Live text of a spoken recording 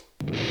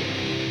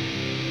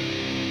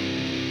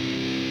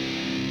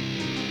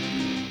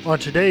On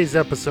today's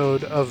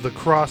episode of the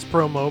Cross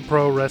Promo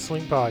Pro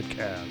Wrestling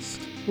Podcast,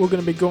 we're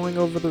going to be going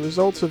over the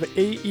results of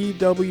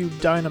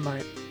AEW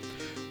Dynamite.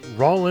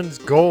 Rollins'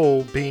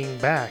 goal being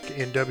back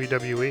in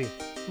WWE.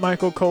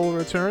 Michael Cole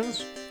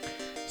returns.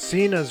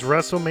 Cena's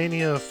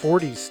WrestleMania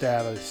 40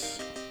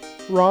 status.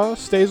 Raw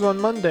stays on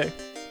Monday.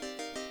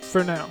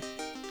 For now.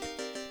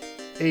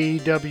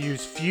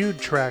 AEW's feud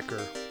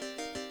tracker.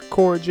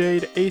 Cora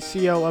Jade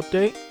ACL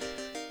update.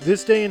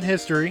 This day in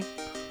history.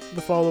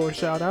 The follower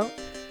shout out.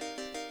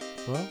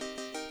 Well,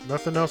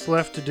 nothing else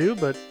left to do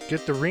but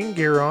get the ring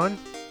gear on.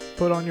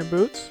 Put on your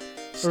boots.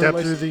 Step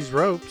through these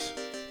ropes.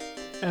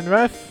 And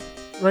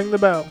ref, ring the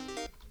bell.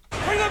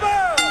 Ring the bell!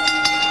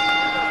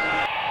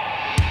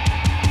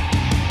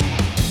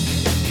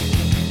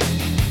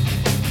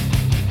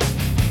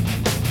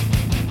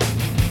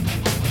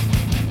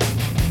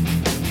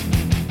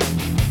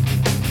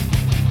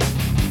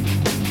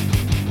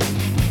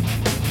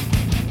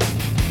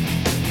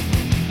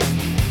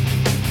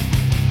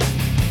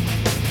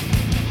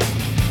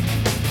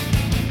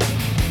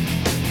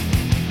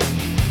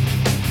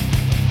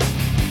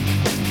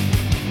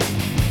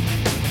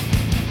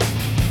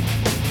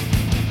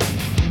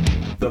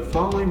 The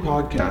following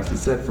podcast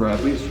is set for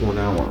at least 1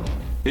 hour.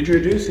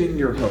 Introducing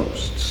your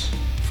hosts.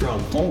 From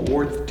Fort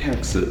Worth,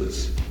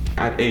 Texas,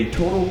 at a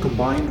total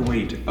combined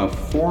weight of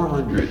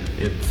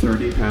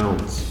 430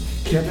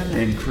 pounds, Kevin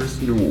and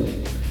Chris Newell,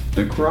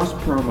 the Cross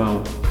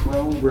Promo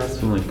Pro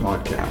Wrestling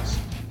Podcast.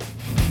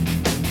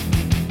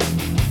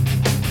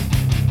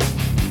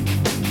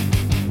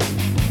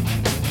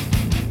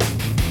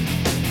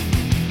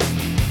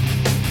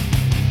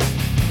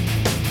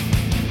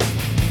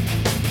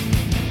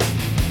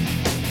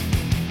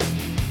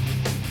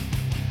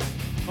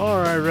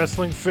 Alright,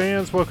 wrestling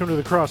fans, welcome to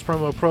the Cross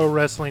Promo Pro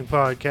Wrestling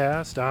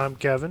Podcast. I'm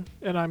Kevin.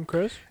 And I'm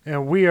Chris.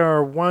 And we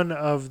are one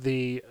of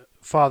the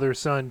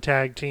father-son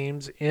tag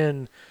teams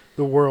in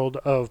the world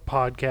of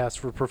podcasts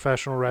for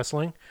professional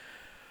wrestling.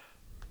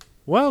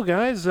 Well,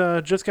 guys,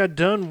 just got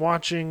done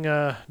watching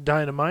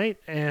Dynamite,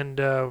 and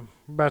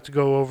about to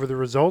go over the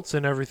results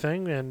and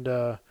everything,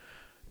 and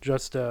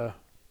just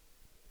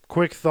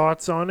quick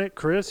thoughts on it.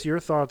 Chris, your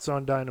thoughts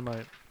on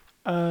Dynamite?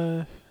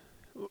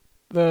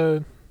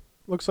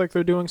 Looks like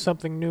they're doing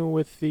something new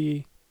with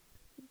the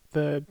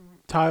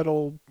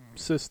title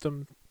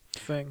system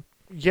thing.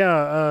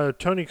 Yeah,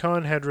 Tony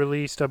Khan had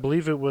released, I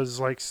believe it was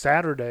like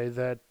Saturday,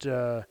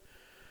 that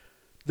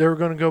they were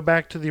going to go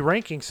back to the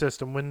ranking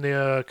system when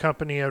the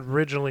company had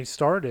originally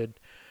started.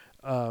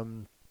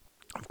 Of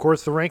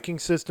course, the ranking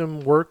system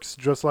works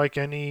just like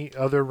any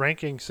other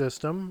ranking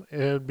system.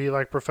 It would be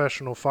like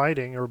professional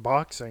fighting or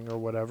boxing or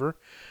whatever.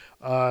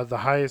 The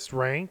highest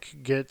rank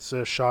gets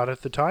a shot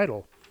at the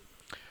title.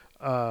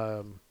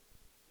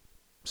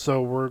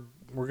 So we're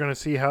going to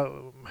see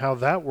how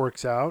that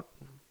works out.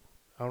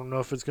 I don't know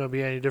if it's going to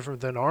be any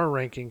different than our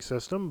ranking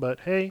system, but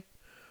hey,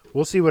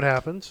 we'll see what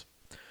happens.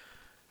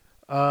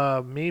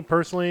 Me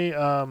personally,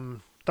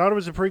 thought it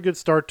was a pretty good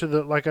start to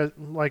the like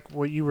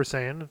what you were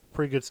saying,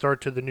 pretty good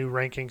start to the new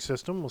ranking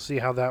system. We'll see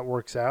how that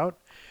works out.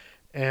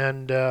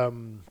 And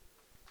of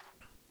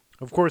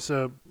course,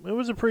 it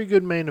was a pretty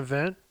good main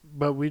event,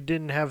 but we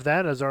didn't have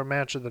that as our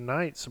match of the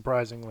night,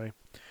 surprisingly.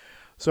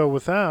 So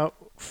without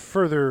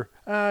further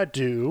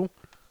ado,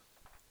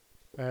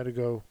 I had to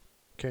go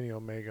Kenny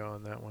Omega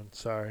on that one.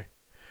 Sorry.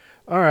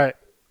 All right.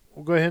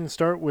 We'll go ahead and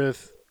start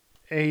with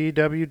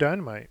AEW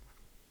Dynamite.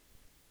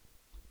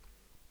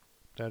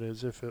 That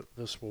is, if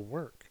this will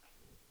work.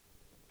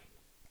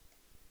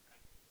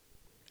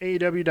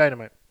 AEW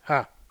Dynamite.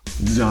 Ha.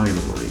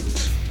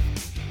 Dynamite.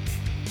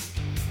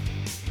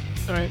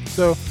 Alright,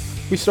 so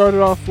we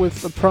started off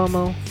with a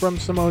promo from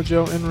Samoa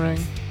Joe in the ring,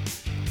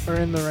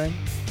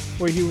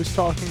 where he was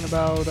talking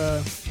about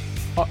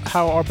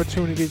how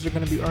opportunities are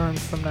going to be earned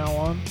from now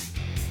on.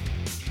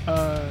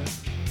 Let's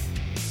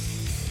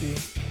see.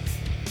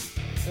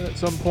 And at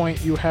some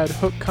point, you had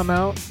Hook come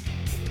out.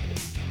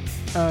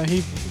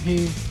 He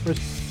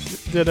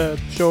did a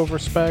show of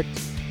respect.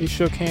 He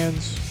shook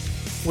hands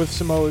with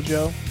Samoa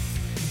Joe,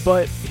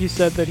 but he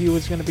said that he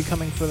was going to be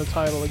coming for the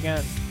title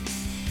again.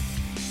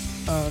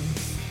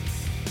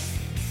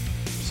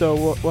 So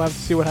we'll have to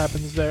see what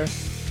happens there.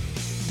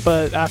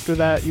 But after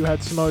that, you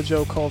had Samoa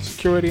Joe call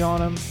security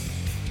on him.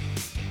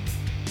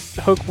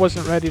 Hook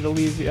wasn't ready to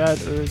leave yet,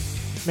 or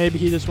maybe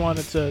he just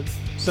wanted to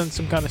send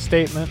some kind of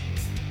statement,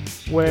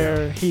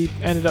 where he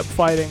ended up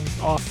fighting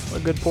off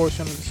a good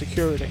portion of the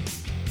security.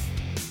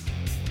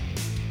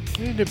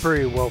 He did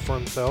pretty well for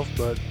himself,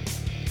 but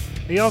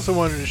he also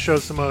wanted to show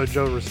Samoa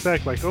Joe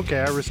respect. Like, okay,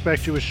 I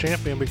respect you as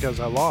champion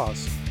because I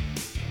lost.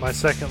 My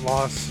second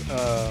loss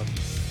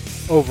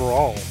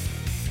overall.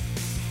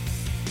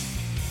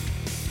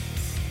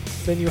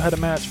 Then you had a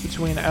match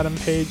between Adam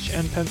Page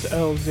and Penta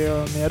El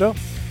Zero Miedo,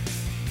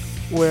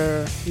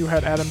 where you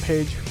had Adam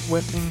Page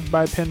winning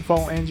by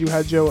pinfall and you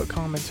had Joe at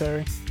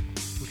commentary.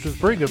 Which was a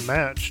pretty good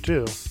match,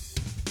 too.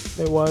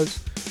 It was.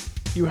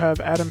 You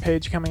have Adam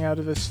Page coming out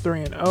of this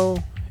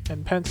 3-0,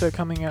 and Penta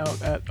coming out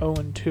at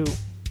 0-2.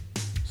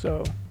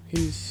 So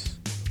he's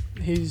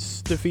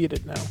he's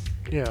defeated now.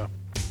 Yeah.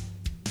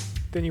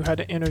 Then you had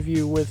an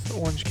interview with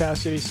Orange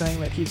Cassidy saying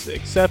that he's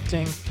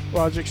accepting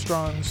Roderick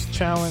Strong's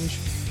challenge,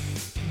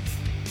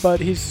 but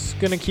he's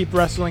going to keep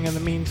wrestling in the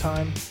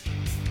meantime.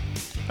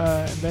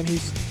 And then he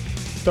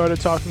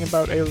started talking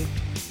about a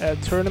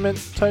tournament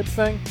type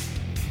thing,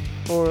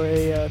 or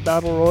a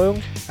battle royal.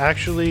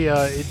 Actually,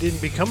 it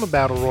didn't become a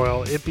battle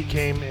royal. It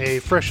became a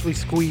freshly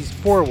squeezed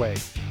four-way,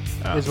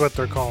 is what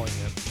they're calling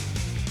it.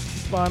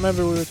 Well, I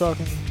remember we were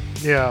talking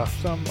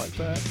something like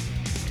that.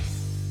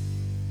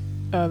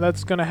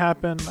 That's going to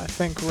happen, I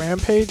think,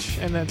 Rampage,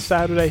 and then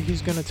Saturday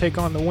he's going to take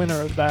on the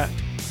winner of that.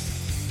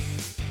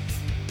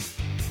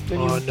 Then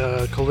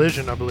on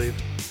Collision, I believe.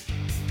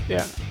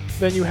 Yeah.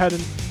 Then you had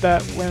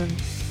that went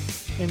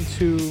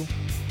into,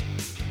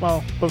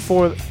 well,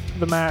 before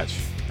the match.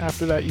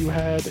 After that, you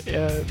had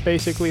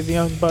basically the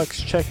Young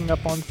Bucks checking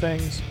up on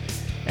things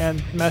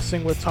and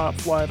messing with Top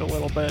Flight a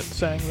little bit,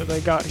 saying that they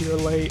got here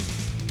late,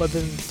 but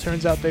then it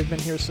turns out they've been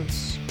here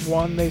since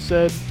 1, they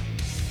said.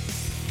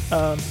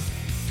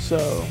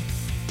 So,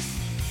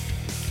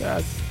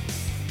 I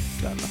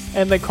don't know.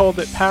 And they called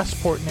it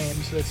passport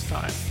names this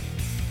time.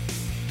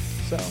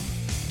 So,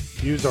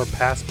 use our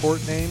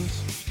passport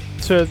names?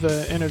 To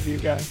the interview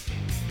guy.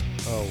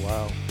 Oh,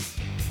 wow.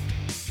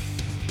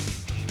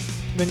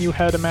 Then you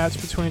had a match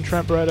between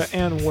Trent Beretta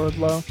and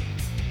Wardlow,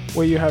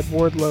 where you had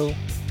Wardlow.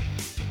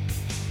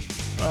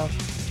 Well,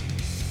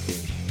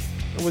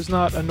 it was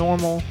not a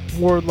normal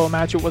Wardlow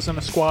match. It wasn't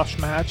a squash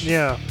match.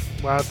 Yeah.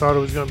 Well, I thought it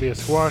was going to be a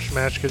squash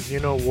match because,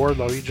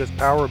 Wardlow, he just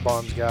power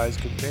bombs guys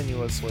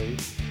continuously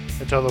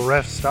until the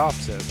ref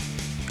stops it.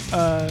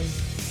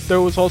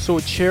 There was also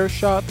a chair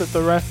shot that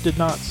the ref did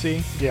not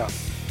see. Yeah.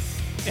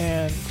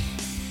 And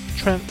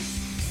Trent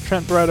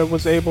Beretta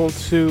was able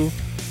to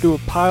do a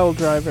pile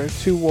driver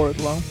to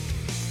Wardlow.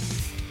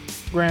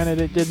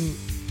 Granted, it didn't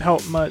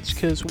help much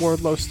because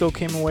Wardlow still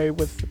came away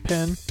with the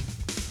pin,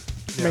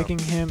 making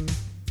him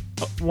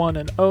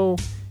 1-0,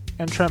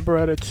 and Trent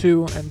Beretta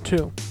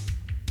 2-2.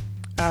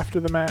 After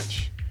the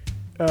match,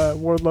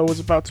 Wardlow was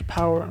about to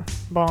power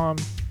bomb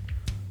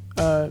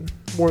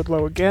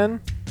Wardlow again.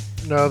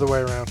 No, other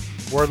way around.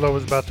 Wardlow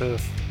was about to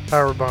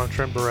power bomb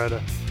Trent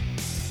Beretta.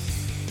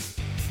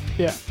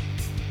 Yeah,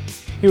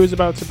 he was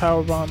about to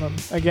power bomb him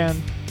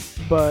again,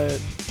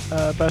 but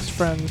Best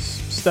Friends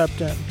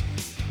stepped in.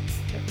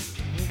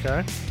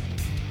 Okay.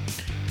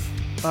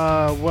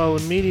 Well,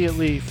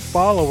 immediately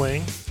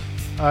following,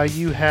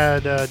 you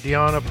had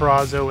Deonna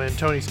Purrazzo and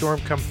Toni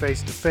Storm come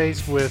face to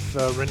face with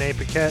Renee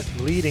Paquette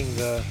leading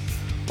the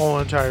whole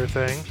entire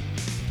thing.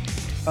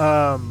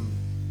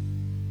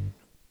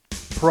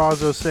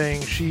 Purrazzo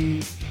saying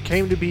she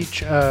came to beat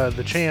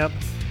the champ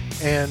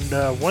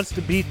and wants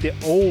to beat the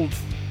old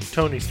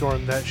Toni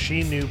Storm that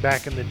she knew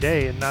back in the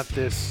day, and not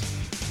this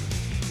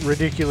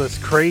ridiculous,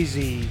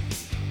 crazy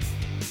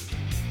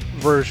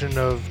version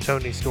of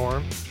Toni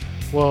Storm.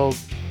 Well,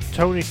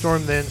 Toni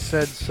Storm then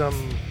said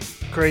some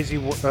crazy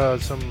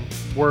some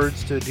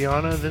words to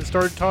Deonna, then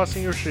started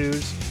tossing her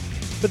shoes.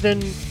 But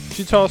then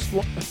she tossed.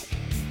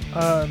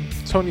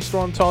 Toni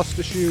Storm tossed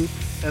the shoe,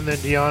 and then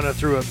Deonna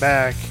threw it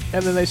back.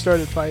 And then they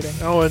started fighting.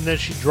 Oh, and then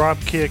she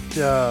drop kicked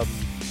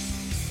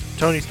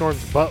Toni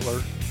Storm's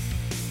butler.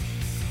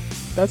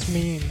 That's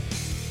mean.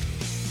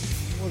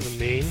 It wasn't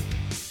mean.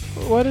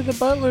 What did the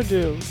butler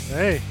do?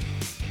 Hey,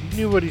 you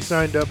knew what he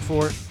signed up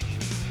for.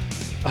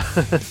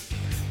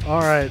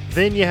 All right.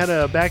 Then you had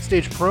a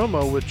backstage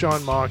promo with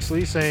Jon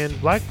Moxley saying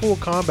Blackpool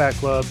Combat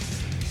Club,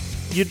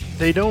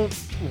 they don't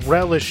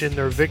relish in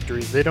their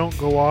victories. They don't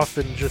go off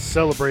and just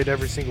celebrate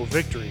every single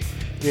victory.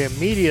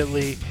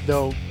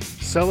 They'll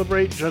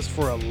celebrate just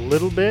for a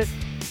little bit,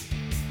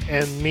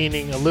 and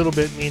meaning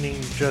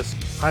just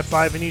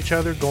high-fiving each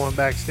other, going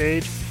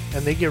backstage,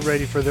 and they get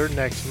ready for their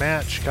next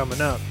match coming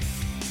up.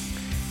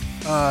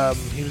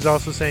 He was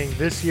also saying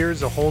this year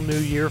is a whole new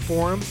year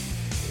for him,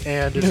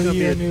 and it's going to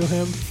be new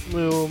him.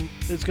 Well,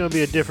 it's going to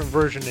be a different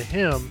version of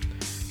him,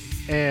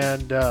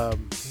 and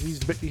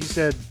he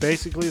said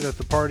basically that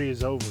the party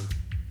is over.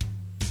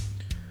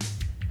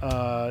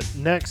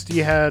 Next,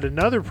 you had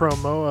another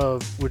promo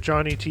with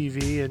Johnny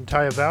TV and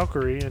Taya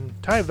Valkyrie, and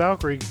Taya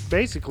Valkyrie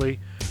basically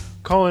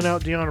calling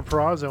out Deonna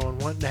Purrazzo and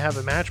wanting to have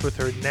a match with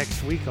her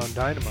next week on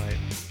Dynamite.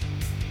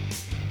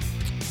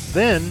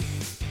 Then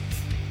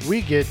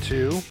we get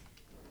to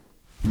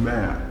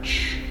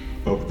Match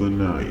of the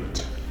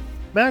night.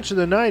 Match of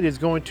the night is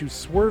going to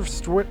Swerve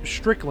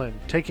Strickland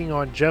taking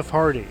on Jeff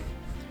Hardy.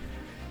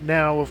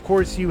 Now, of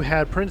course, you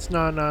had Prince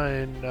Nana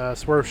in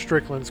Swerve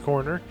Strickland's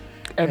corner.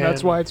 And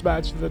that's why it's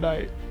match of the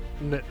night.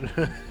 No.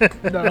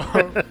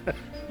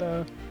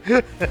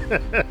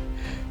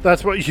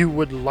 That's what you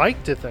would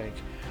like to think.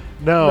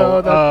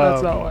 No,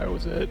 that's not why it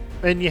was it.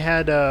 And you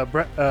had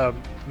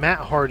Matt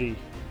Hardy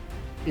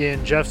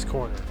in Jeff's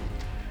corner.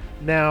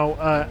 Now,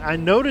 I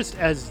noticed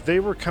as they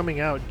were coming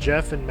out,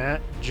 Jeff and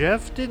Matt,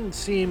 Jeff didn't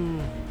seem...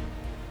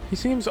 He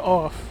seems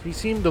off. He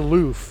seemed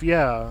aloof,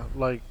 yeah.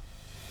 Like,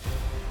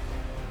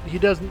 he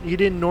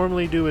didn't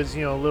normally do his,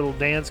 little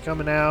dance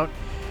coming out.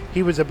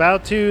 he was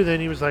about to, then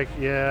he was like,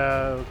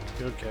 yeah,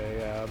 okay,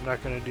 yeah, I'm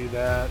not going to do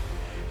that.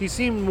 He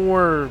seemed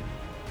more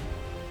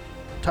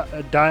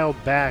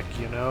dialed back,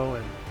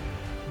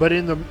 but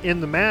in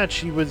the match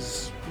he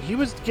was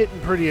getting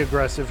pretty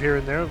aggressive here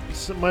and there,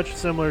 much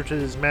similar to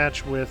his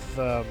match with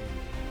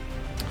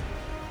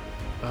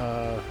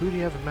who do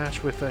you have a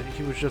match with that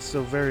he was just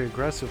so very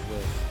aggressive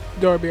with?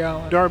 Darby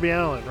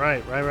Allin.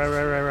 Right.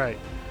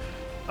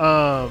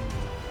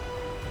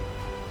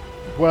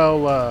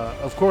 Well,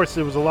 of course,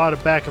 there was a lot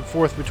of back and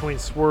forth between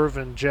Swerve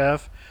and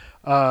Jeff.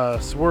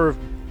 Swerve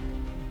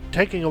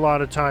taking a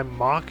lot of time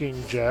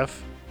mocking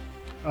Jeff,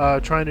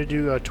 trying to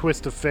do a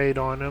twist of fate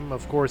on him.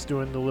 Of course,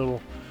 doing the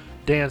little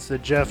dance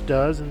that Jeff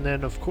does, and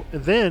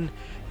then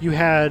you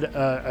had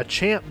a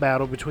chant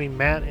battle between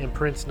Matt and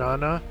Prince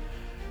Nana.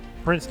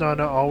 Prince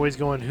Nana always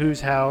going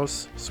whose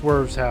house,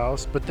 Swerve's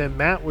house, but then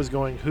Matt was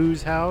going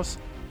whose house,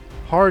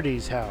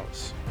 Hardy's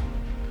house.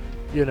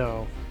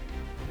 There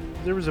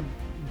was a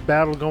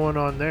battle going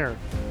on there.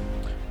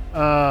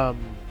 At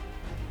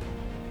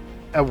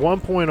one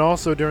point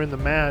also during the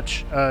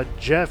match,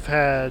 Jeff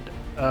had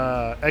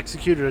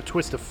executed a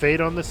twist of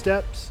fate on the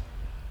steps,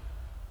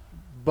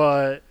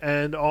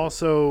 and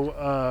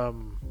also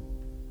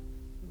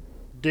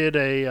did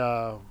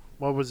a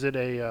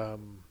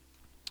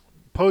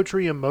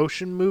poetry in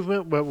motion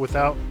movement, but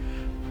without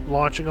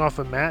launching off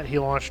a mat. He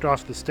launched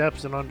off the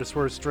steps and onto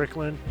Swerve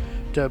Strickland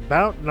to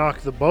about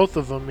knock the both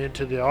of them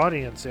into the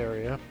audience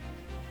area.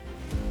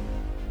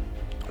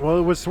 Well,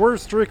 it was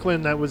Swerve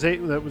Strickland that was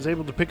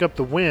able to pick up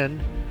the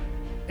win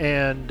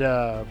and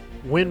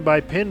win by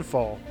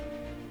pinfall.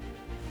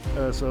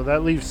 So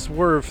that leaves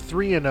Swerve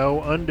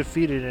 3-0,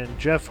 undefeated, and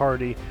Jeff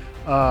Hardy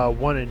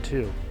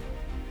 1-2.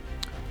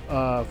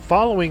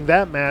 Following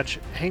that match,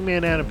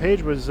 Hangman Adam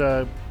Page was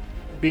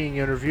being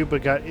interviewed,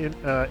 but got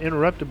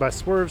interrupted by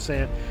Swerve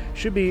saying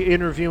should be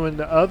interviewing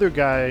the other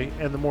guy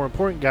and the more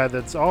important guy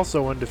that's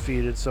also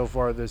undefeated so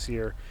far this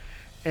year.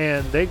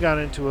 And they got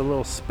into a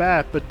little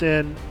spat, but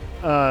then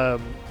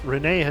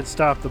Renee had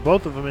stopped the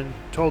both of them and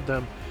told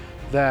them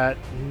that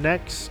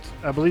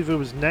I believe it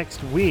was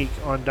next week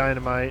on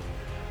Dynamite,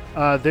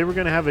 they were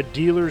going to have a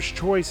dealer's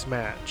choice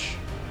match.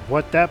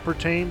 What that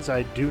pertains,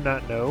 I do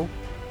not know.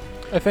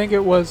 I think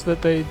it was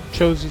that they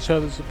chose each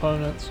other's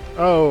opponents.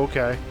 Oh,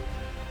 okay.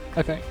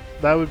 I think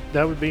that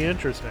would be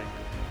interesting,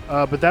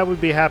 but that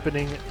would be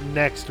happening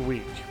next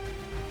week.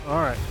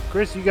 All right,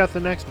 Chris, you got the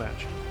next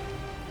match.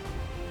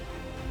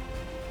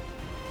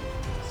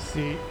 Let's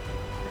see,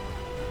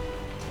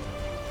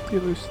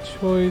 dealer's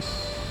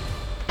choice.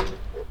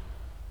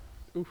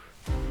 Oof.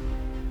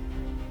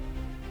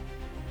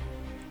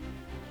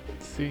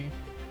 Let's see.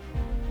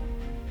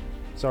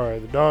 Sorry,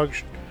 our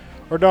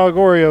dog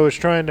Oreo is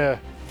trying to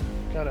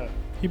kind of.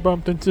 He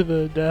bumped into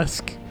the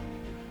desk.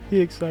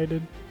 He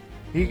excited.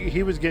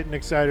 He was getting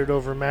excited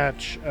over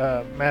match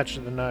of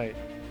the night.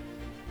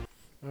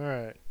 All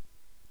right.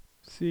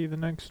 See the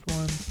next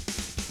one.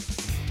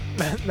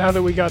 Now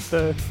that we got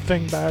the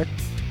thing back,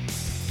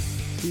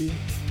 see,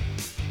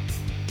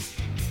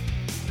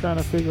 trying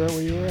to figure out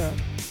where you were at.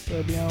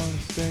 Darby Allin,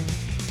 Sting.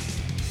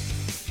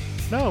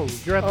 No,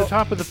 you're at the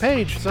top of the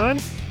page, son.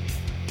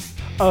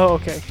 Oh,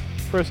 okay.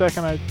 For a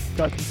second, I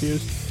got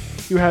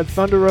confused. You had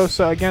Thunder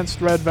Rosa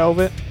against Red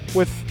Velvet,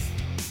 with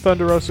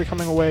Thunder Rosa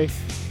coming away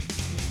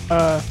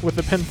with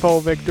a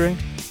pinfall victory.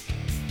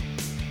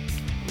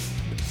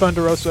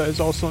 Thunder Rosa is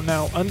also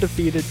now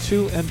undefeated,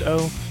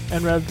 2-0,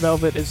 and Red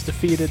Velvet is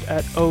defeated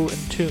at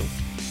 0-2.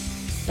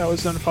 That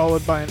was then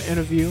followed by an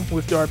interview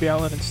with Darby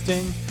Allin and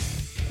Sting,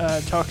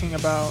 talking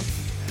about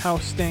how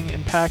Sting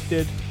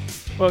impacted.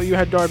 Well, you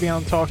had Darby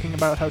Allin talking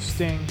about how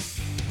Sting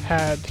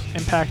had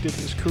impacted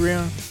his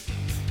career.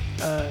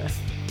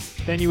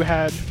 Then you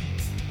had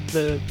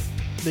the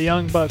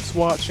Young Bucks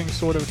watching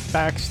sort of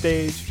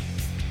backstage,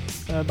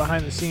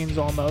 behind the scenes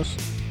almost.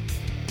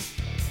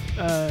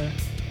 And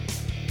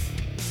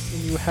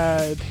you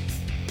had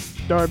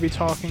Darby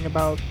talking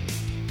about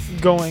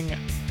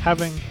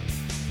having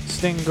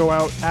Sting go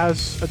out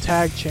as a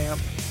tag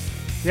champ.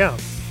 Yeah.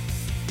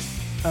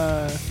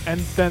 And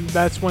then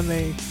that's when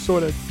they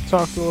sort of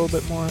talked a little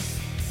bit more.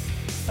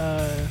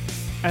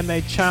 And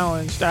they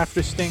challenged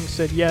after Sting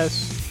said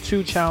yes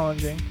to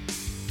challenging.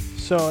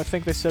 So I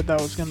think they said that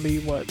was going to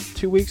be,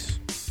 2 weeks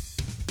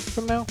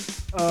from now?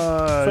 If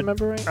I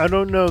remember right? I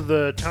don't know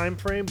the time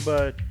frame,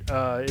 but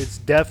it's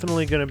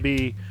definitely going to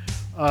be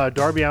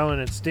Darby Allin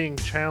and Sting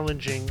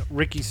challenging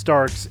Ricky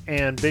Starks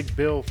and Big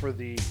Bill for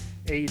the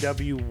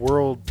AEW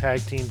World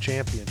Tag Team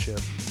Championship.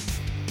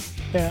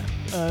 Yeah.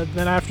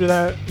 Then after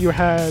that, you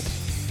had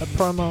a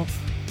promo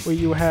where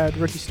you had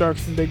Ricky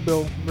Starks and Big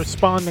Bill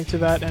responding to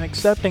that and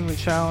accepting the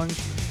challenge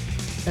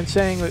and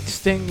saying that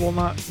Sting will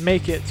not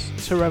make it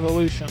to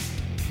Revolution.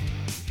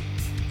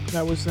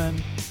 That was then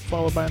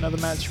followed by another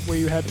match where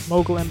you had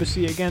Mogul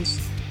Embassy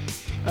against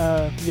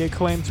the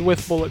Acclaimed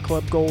with Bullet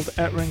Club Gold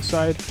at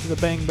ringside, the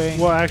Bang Bang.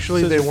 Well,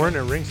 actually, they Scissor weren't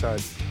at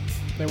ringside.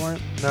 They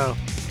weren't? No.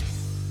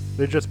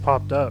 They just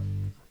popped up.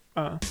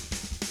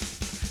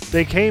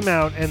 They came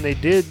out and they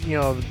did,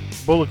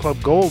 Bullet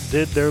Club Gold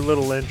did their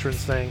little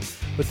entrance thing,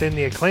 but then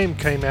the Acclaim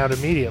came out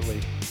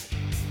immediately.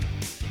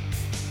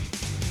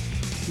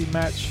 The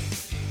match,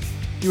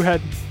 you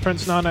had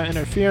Prince Nana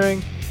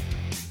interfering.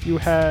 You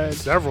had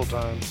Several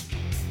times.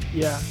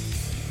 Yeah,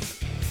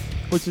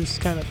 which is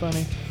kind of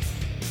funny.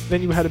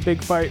 Then you had a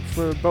big fight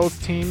for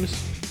both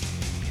teams.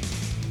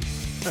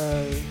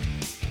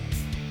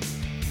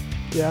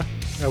 Yeah.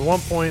 At one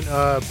point,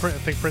 I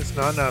think Prince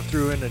Nana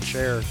threw in a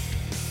chair.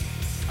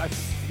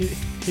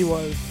 He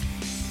was.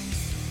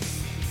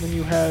 Then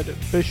you had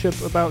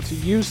Bishop about to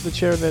use the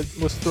chair that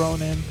was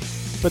thrown in,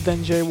 but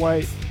then Jay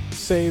White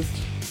saved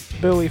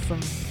Billy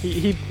from...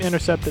 He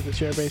intercepted the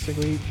chair,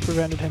 basically. He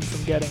prevented him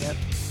from getting it.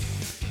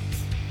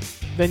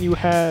 Then you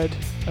had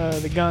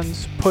the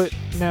Guns put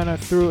Nana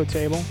through a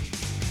table,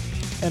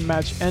 and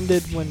match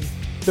ended when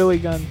Billy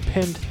Gunn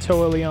pinned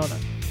Toa Leona,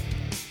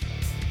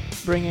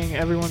 bringing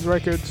everyone's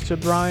records to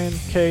Brian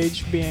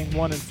Cage being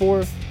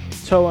 1-4,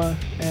 Toa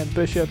and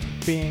Bishop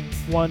being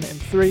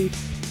 1-3,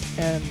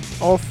 and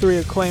all three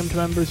Acclaimed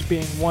members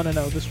being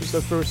 1-0. This was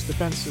their first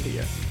defense of the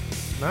year.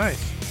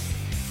 Nice.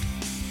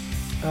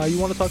 You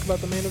want to talk about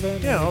the main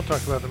event? Yeah, I'll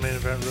talk about the main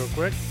event real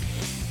quick.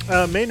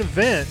 Main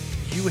event,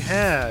 you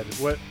had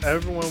what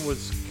everyone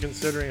was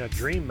considering a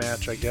dream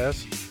match, I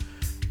guess.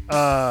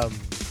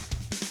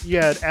 You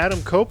had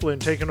Adam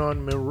Copeland taking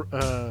on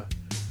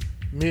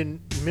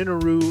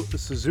Minoru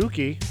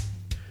Suzuki,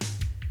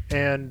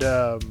 and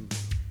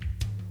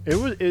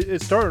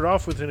it started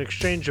off with an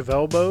exchange of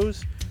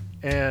elbows,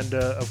 and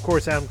of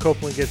course Adam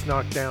Copeland gets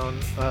knocked down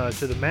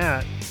to the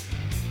mat,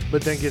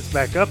 but then gets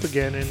back up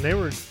again, and they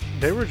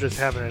were just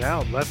having it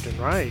out left and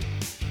right.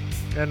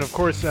 And of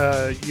course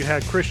you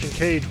had Christian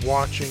Cage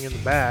watching in the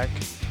back,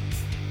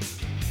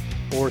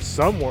 or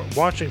somewhere,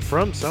 watching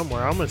from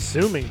somewhere, I'm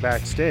assuming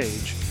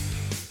backstage,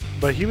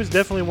 but he was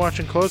definitely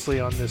watching closely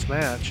on this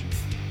match.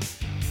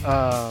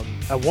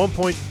 At one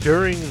point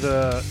during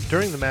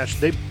the match,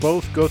 they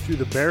both go through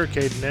the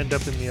barricade and end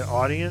up in the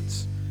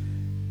audience,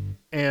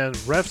 and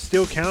refs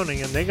still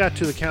counting, and they got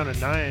to the count of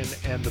 9,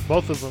 and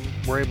both of them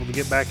were able to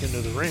get back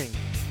into the ring.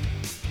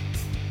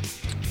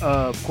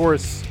 Of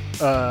course,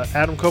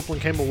 Adam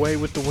Copeland came away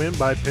with the win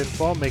by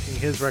pinfall, making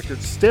his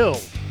record still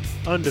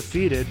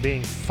undefeated,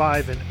 being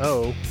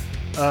 5-0.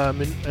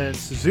 And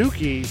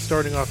Suzuki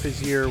starting off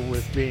his year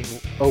with being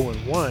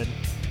 0-1.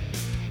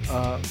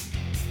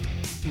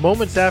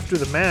 Moments after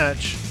the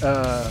match,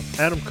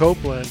 Adam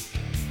Copeland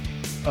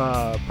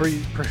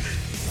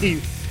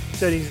he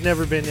said he's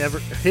never been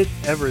hit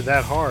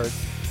that hard.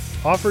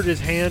 Offered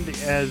his hand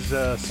as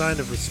a sign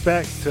of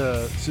respect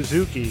to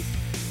Suzuki,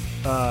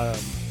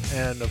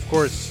 and of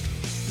course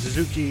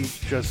Suzuki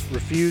just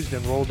refused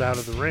and rolled out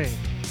of the ring.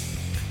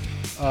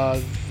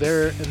 And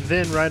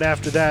then right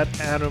after that,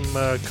 Adam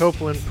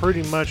Copeland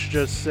pretty much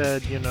just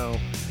said, you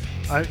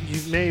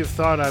may have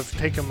thought I've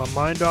taken my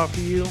mind off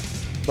of you,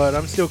 but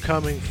I'm still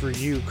coming for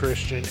you,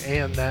 Christian,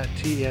 and that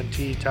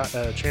TNT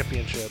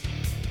championship.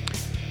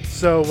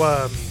 So,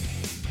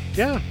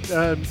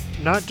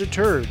 not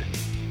deterred,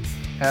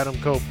 Adam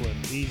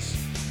Copeland. He's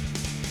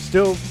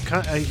still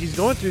he's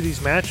going through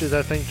these matches,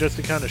 I think, just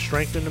to kind of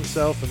strengthen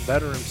himself and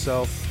better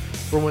himself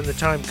for when the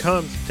time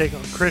comes to take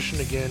on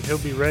Christian again. He'll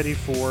be ready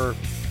for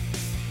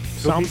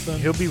something.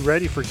 He'll be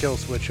ready for Kill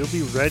Switch. He'll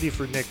be ready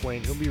for Nick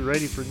Wayne. He'll be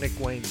ready for Nick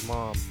Wayne's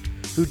mom,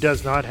 who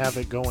does not have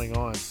it going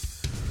on.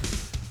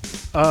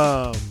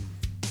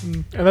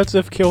 And that's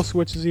if Kill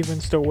Switch is even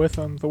still with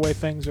him, the way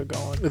things are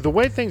going. The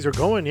way things are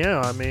going,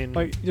 yeah. I mean,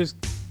 just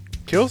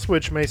Kill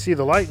Switch may see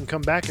the light and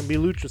come back and be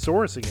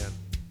Luchasaurus again.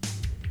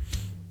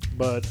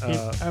 But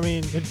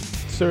it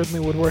certainly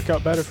would work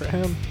out better for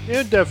him.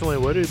 It definitely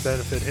would. It'd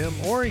benefit him.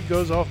 Or he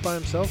goes off by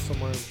himself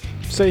somewhere.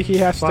 Say he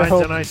has to help.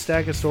 Finds a nice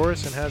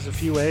Stegosaurus and has a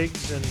few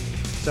eggs and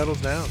settles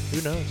down.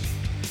 Who knows?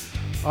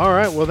 All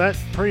right. Well, that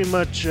pretty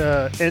much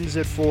ends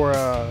it for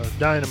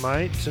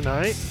Dynamite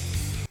tonight.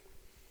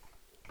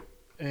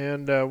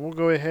 And we'll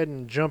go ahead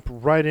and jump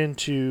right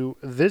into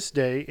this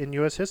day in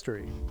U.S.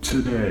 history.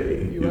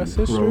 Today U.S.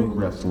 in history? pro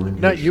wrestling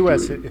Not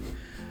history.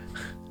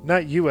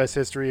 Not U.S.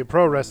 history,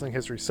 pro wrestling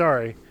history.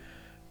 Sorry.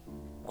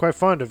 Quite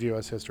fond of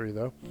U.S. history,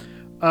 though.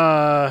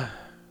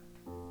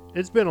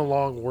 It's been a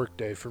long work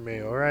day for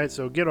me, all right?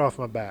 So get off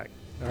my back,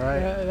 all right?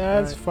 Yeah,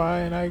 that's all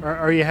right. fine.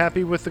 Are you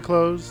happy with the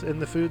clothes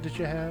and the food that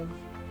you have?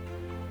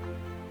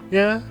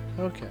 Yeah?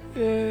 Okay.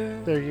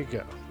 Yeah. There you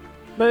go.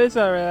 But it's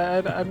all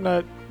right. I'm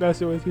not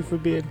messing with you for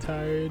being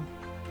tired.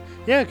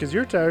 Yeah, because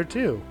you're tired,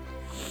 too.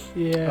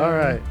 Yeah. All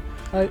right.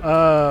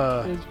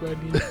 It's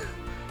funny.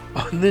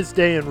 On this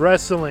day in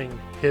wrestling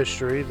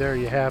history, there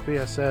you happy?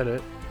 I said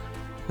it.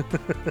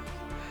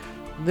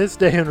 This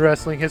day in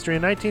wrestling history,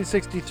 in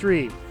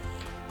 1963,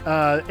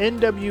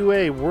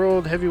 NWA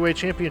World Heavyweight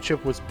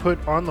Championship was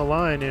put on the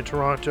line in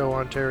Toronto,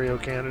 Ontario,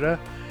 Canada,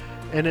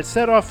 and it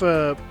set off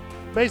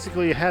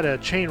basically had a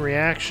chain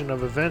reaction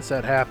of events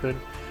that happened.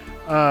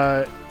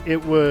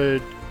 It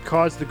would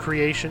cause the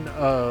creation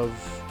of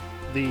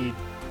the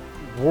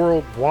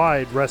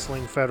Worldwide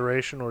Wrestling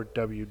Federation, or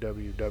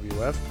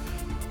WWF,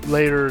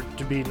 later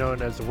to be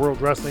known as the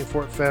World Wrestling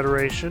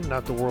Federation,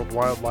 not the World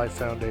Wildlife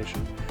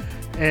Foundation,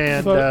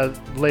 and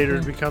later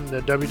to become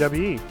the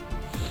WWE.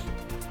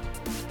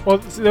 Well,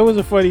 there was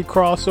a funny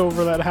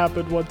crossover that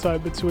happened one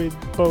time between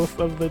both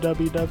of the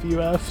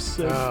WWFs,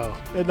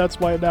 and that's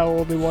why now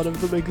only one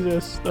of them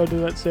exists under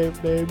that same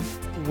name.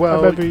 Well, I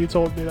remember you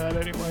told me that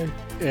anyway.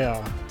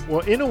 Yeah.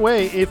 Well, in a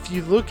way, if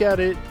you look at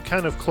it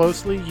kind of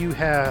closely, you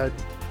had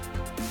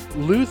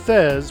Lou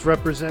Thez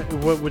represent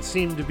what would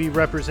seem to be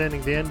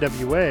representing the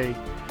NWA,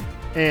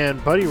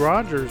 and Buddy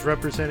Rogers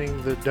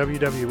representing the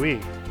WWE.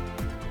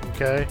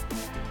 Okay,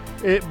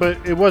 but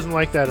it wasn't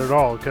like that at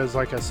all, because,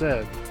 like I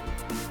said,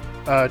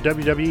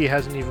 WWE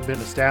hasn't even been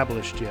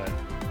established yet,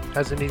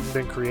 hasn't even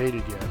been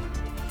created yet.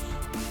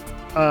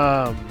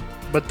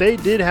 But they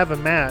did have a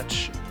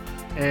match,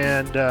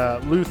 and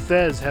Lou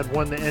Thez had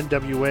won the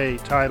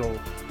NWA title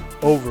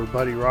over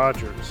Buddy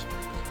Rogers.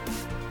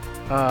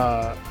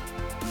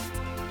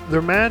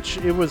 Their match,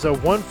 it was a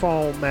one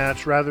fall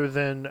match rather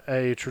than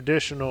a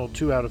traditional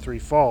 2 out of 3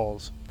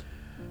 falls.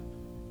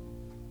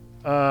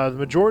 The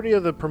majority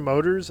of the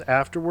promoters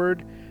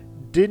afterward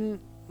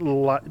didn't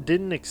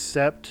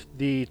accept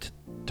the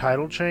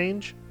title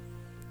change,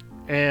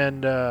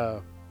 and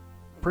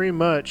pretty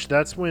much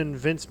that's when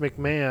Vince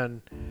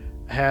McMahon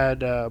had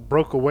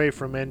broke away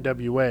from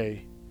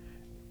NWA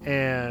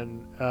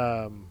and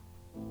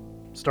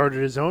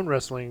started his own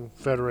wrestling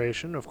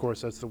federation. Of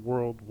course, that's the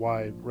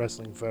Worldwide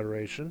Wrestling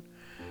Federation.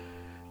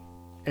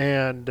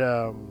 And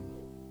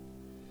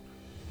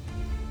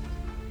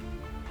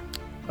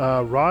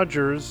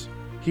Rogers,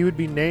 he would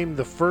be named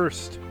the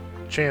first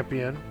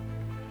champion,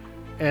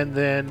 and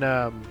then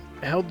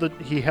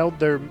he held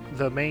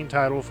the main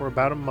title for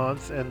about a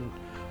month and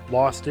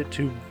lost it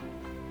to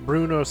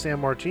Bruno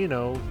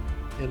Sammartino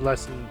in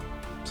less than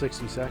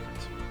 60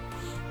 seconds.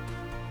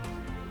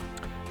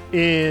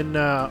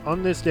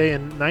 On this day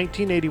in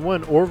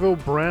 1981, Orville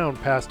Brown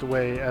passed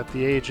away at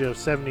the age of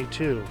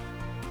 72.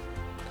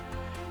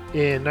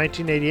 In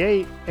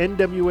 1988,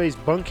 NWA's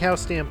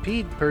Bunkhouse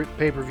Stampede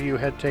pay-per-view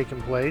had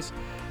taken place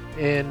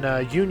in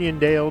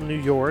Uniondale, New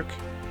York,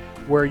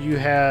 where you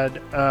had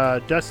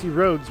Dusty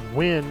Rhodes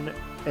win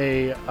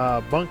a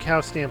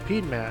Bunkhouse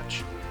Stampede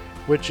match,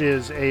 which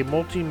is a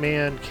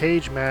multi-man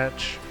cage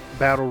match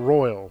battle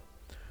royal.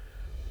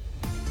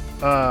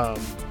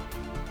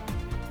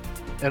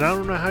 And I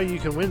don't know how you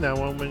can win that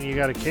one when you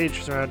got a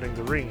cage surrounding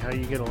the ring. How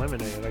you get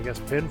eliminated? I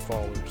guess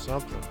pinfall or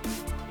something.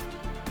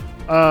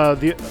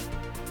 The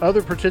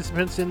other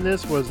participants in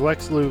this was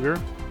Lex Luger,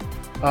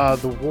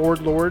 the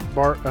Warlord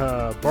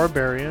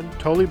Barbarian,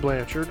 Tully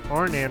Blanchard,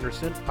 Arn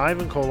Anderson,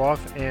 Ivan Koloff,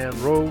 and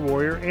Road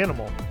Warrior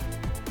Animal.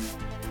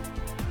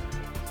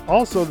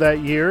 Also that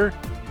year,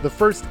 the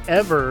first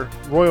ever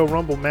Royal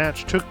Rumble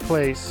match took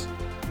place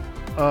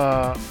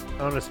on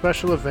a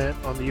special event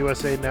on the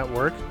USA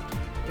Network.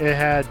 It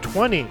had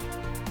 20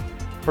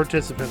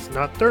 participants,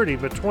 not 30,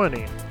 but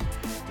 20.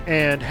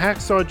 And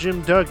Hacksaw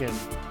Jim Duggan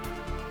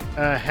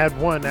had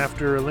won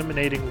after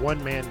eliminating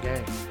one-man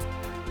gang.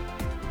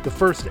 The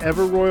first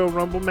ever Royal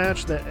Rumble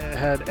match that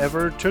had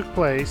ever took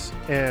place,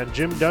 and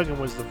Jim Duggan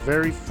was the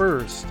very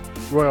first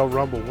Royal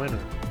Rumble winner.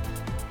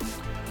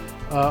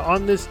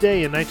 On this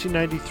day in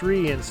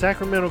 1993 in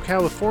Sacramento,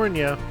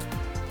 California,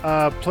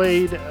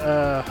 played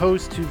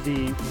host to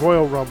the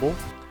Royal Rumble.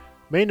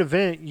 Main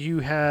event, you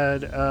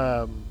had,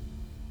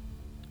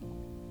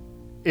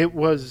 it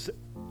was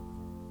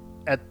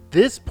at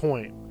this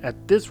point,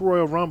 at this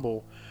Royal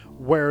Rumble,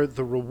 where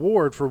the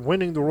reward for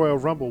winning the Royal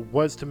Rumble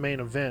was to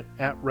main event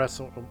at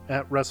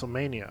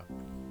WrestleMania.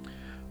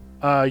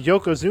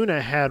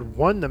 Yokozuna had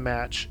won the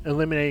match,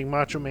 eliminating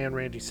Macho Man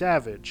Randy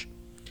Savage.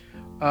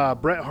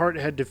 Bret Hart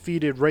had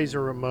defeated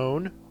Razor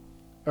Ramon,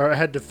 or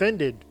had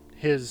defended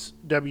his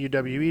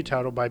WWE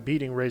title by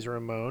beating Razor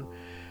Ramon.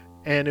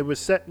 And it was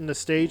setting the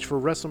stage for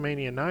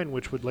WrestleMania 9,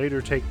 which would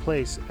later take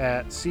place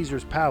at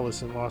Caesar's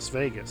Palace in Las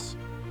Vegas.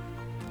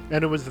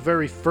 And it was the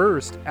very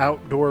first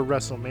outdoor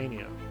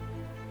WrestleMania.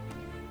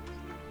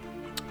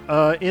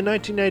 In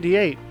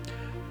 1998,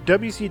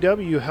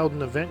 WCW held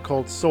an event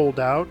called Sold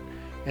Out,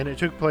 and it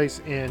took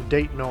place in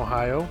Dayton,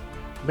 Ohio.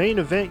 Main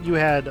event, you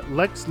had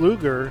Lex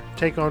Luger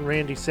take on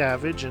Randy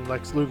Savage, and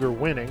Lex Luger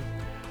winning.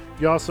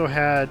 You also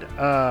had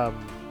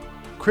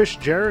Chris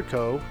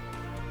Jericho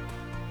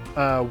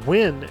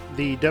win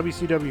the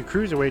WCW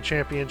Cruiserweight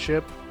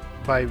Championship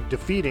by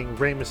defeating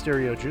Rey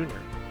Mysterio Jr.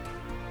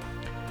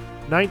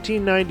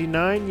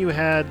 1999, you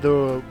had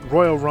the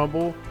Royal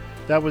Rumble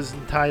that was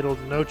entitled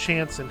No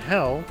Chance in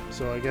Hell,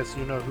 so I guess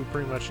you know who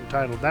pretty much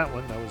entitled that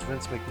one. That was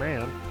Vince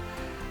McMahon.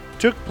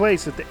 Took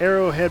place at the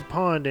Arrowhead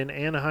Pond in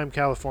Anaheim,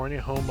 California,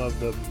 home of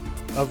the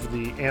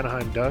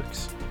Anaheim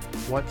Ducks,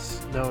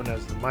 once known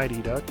as the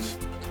Mighty Ducks.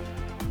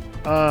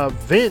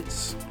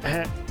 Vince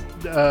had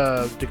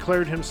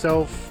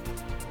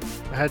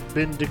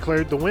been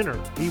declared the winner.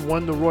 He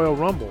won the Royal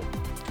Rumble.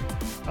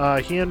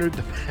 He entered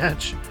the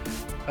match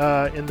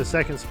in the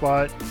second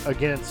spot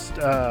against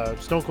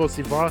Stone Cold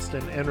Steve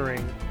Austin,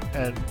 entering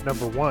at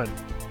number 1.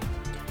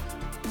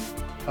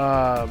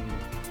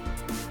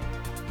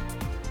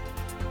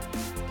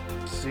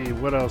 see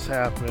what else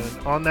happened.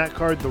 On that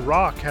card, The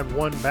Rock had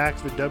won back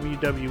the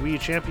WWE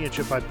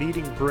Championship by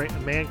beating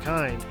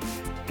Mankind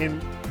in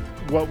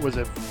what was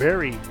a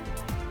very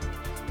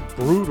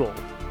brutal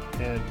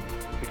and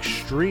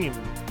extreme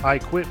I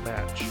Quit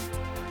match.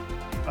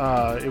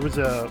 It was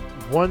a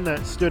one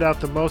that stood out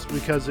the most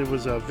because it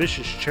was a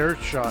vicious chair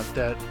shot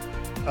that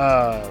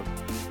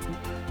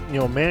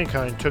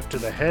Mankind took to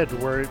the head,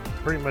 where it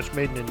pretty much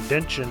made an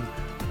indention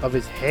of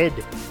his head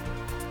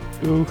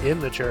in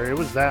the chair. It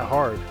was that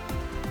hard.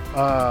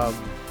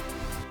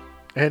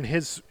 And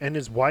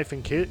his wife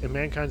and kid, and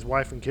Mankind's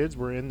wife and kids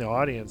were in the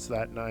audience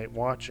that night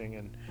watching,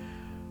 and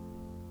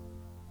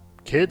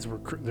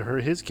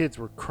his kids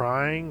were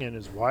crying, and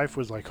his wife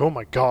was like, "Oh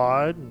my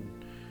God!"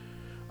 And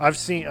I've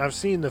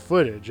seen the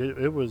footage.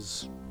 It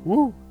was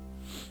woo.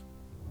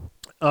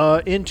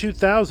 In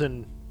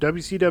 2000,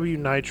 WCW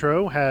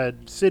Nitro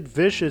had Sid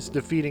Vicious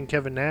defeating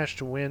Kevin Nash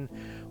to win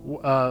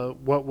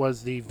what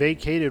was the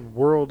vacated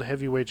World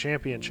Heavyweight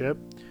Championship.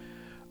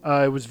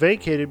 It was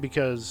vacated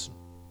because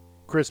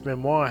Chris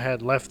Benoit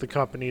had left the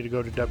company to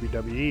go to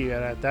WWE,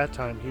 and at that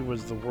time he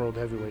was the World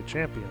Heavyweight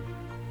Champion.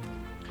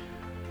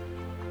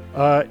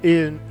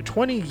 In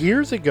 20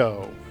 years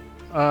ago,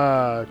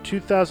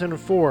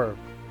 2004,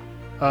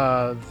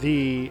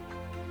 the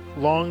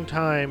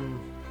longtime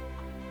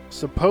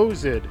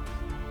supposed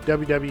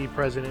WWE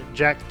president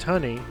Jack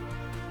Tunney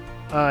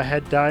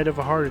had died of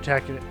a heart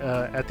attack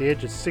at the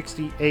age of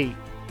 68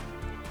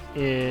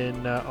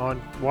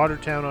 on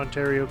Watertown,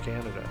 Ontario,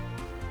 Canada.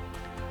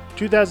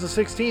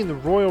 2016, the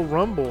Royal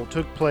Rumble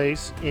took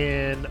place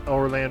in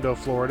Orlando,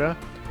 Florida.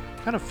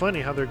 Kind of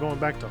funny how they're going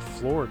back to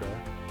Florida.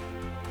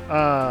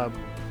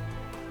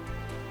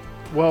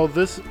 Well,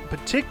 this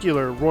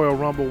particular Royal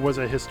Rumble was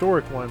a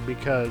historic one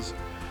because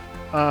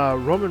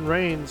Roman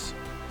Reigns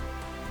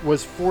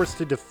was forced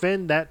to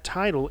defend that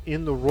title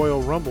in the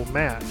Royal Rumble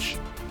match.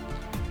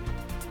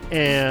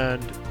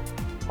 And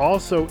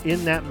also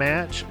in that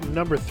match,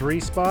 number 3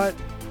 spot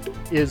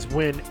is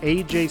when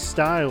AJ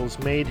Styles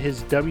made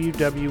his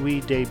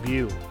WWE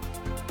debut.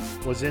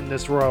 Was in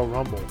this Royal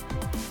Rumble.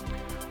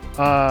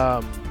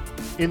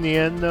 In the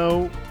end,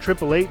 though,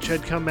 Triple H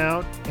had come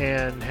out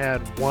and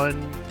had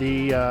won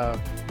the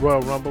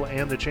Royal Rumble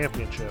and the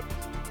championship.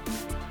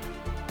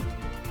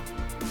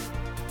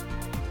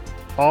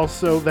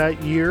 Also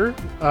that year,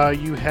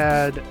 you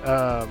had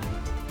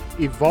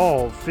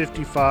Evolve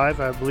 55.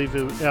 I believe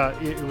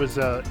it was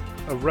a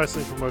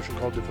wrestling promotion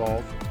called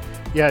Evolve.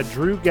 You had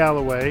Drew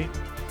Galloway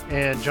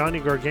and Johnny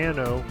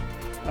Gargano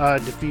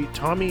defeat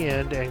Tommy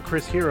End and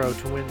Chris Hero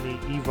to win the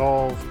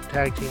Evolve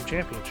Tag Team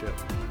Championship.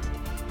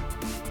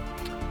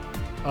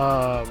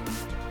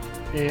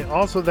 And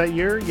also that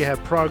year, you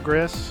had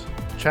Progress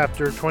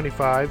Chapter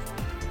 25.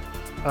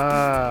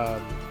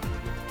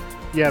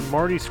 You had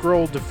Marty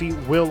Scurll defeat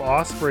Will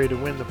Ospreay to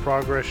win the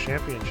Progress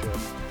Championship.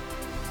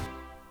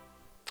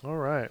 All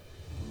right.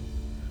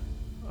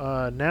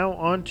 Now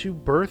on to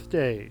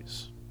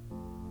birthdays.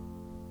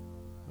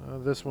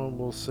 This one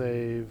we'll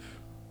save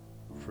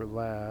for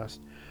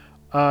last.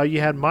 You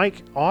had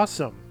Mike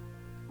Awesome,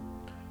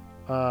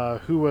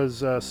 who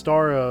was a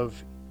star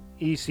of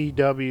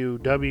ECW,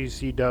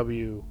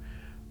 WCW,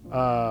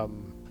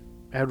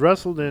 had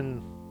wrestled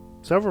in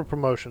several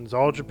promotions,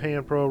 All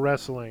Japan Pro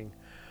Wrestling.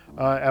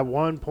 At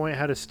one point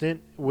had a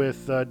stint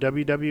with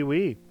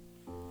WWE.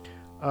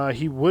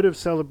 He would have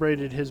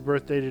celebrated his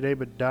birthday today,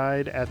 but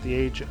died at the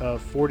age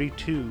of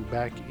 42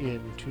 back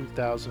in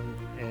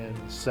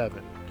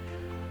 2007.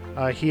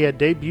 He had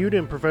debuted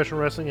in professional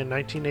wrestling in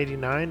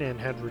 1989 and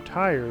had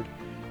retired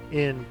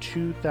in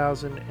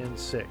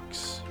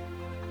 2006.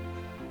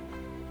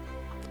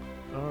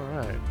 All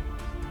right.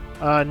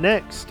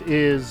 Next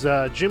is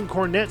Jim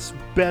Cornette's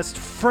best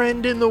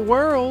friend in the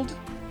world.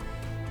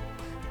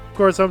 Of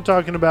course, I'm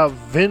talking about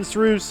Vince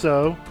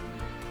Russo,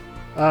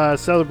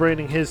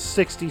 celebrating his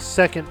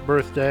 62nd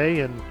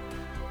birthday. And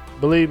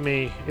believe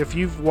me, if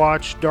you've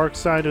watched Dark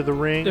Side of the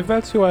Ring... If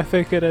that's who I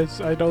think it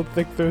is, I don't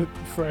think they're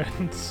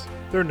friends.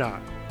 They're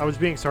not. I was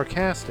being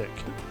sarcastic.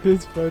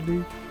 It's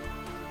funny.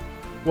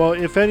 Well,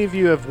 if any of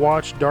you have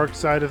watched Dark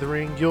Side of the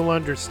Ring, you'll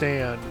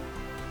understand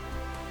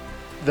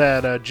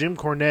that Jim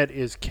Cornette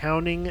is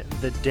counting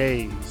the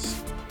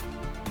days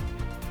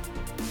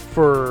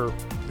for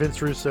Vince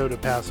Russo to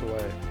pass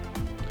away.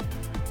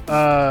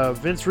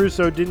 Vince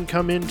Russo didn't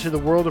come into the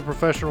world of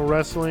professional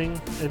wrestling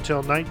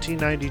until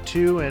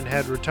 1992 and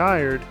had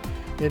retired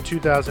in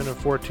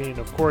 2014.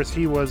 Of course,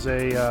 he was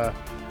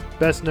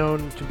best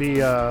known to be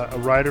a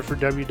writer for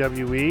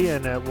WWE,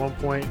 and at one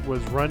point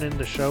was running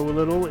the show a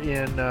little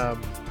in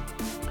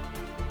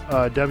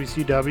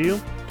WCW,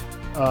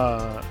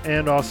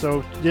 and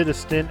also did a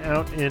stint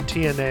out in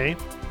TNA.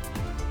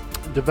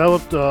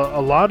 Developed a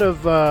lot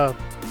of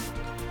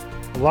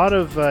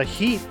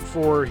heat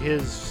for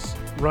his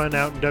run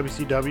out in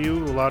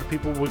WCW. A lot of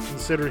people would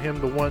consider him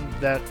the one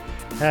that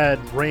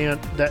ran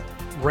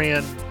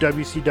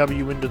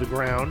WCW into the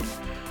ground.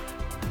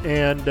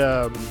 And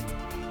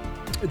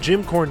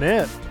Jim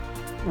Cornette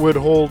would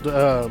hold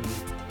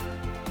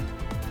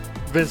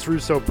Vince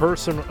Russo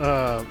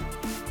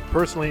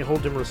personally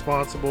hold him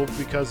responsible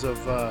because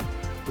of the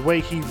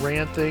way he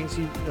ran things.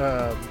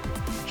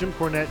 Jim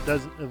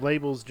Cornette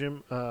labels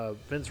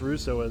Vince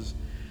Russo as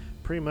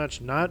pretty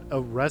much not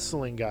a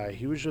wrestling guy.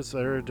 He was just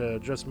there to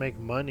just make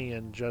money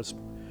and just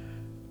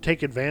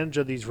take advantage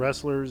of these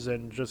wrestlers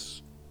and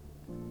just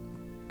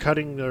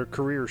cutting their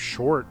career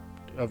short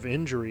of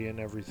injury and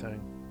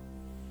everything.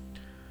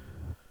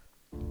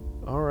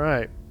 All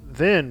right.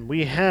 Then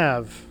we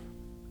have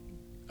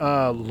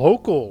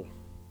local,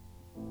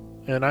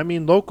 and I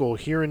mean local,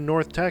 here in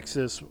North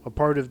Texas, a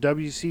part of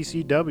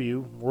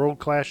WCCW, World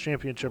Class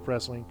Championship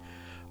Wrestling,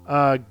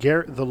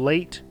 the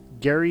late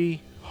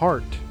Gary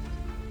Hart,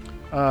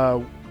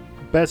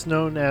 best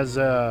known as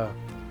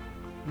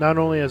not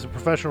only as a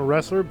professional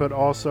wrestler, but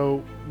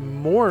also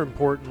more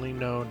importantly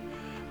known,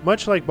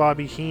 much like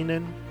Bobby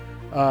Heenan,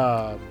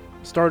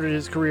 started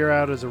his career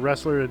out as a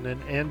wrestler and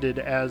then ended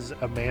as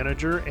a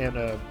manager, and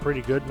a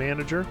pretty good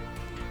manager.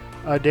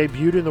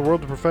 Debuted in the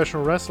world of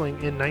professional wrestling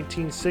in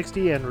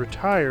 1960 and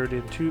retired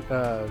in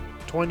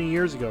 20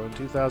 years ago in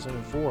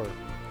 2004.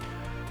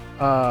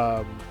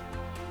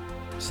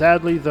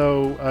 Sadly,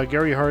 though,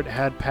 Gary Hart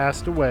had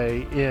passed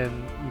away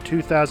in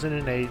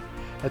 2008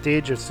 at the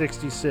age of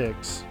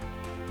 66.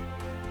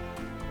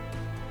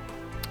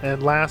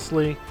 And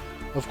lastly,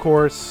 of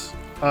course,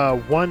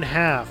 one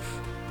half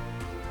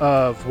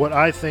of what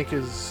I think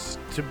is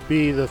to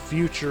be the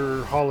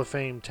future Hall of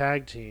Fame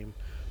tag team,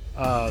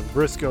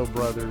 Briscoe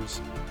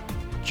brothers.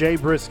 Jay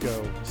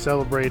Briscoe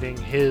celebrating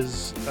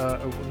his,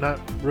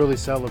 not really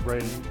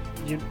celebrating,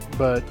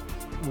 but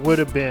would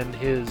have been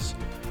his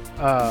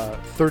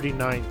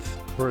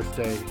 39th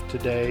birthday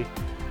today.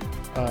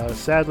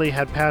 Sadly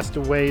had passed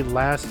away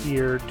last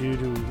year due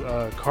to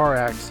a car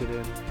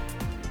accident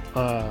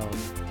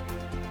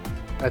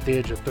at the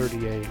age of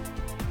 38.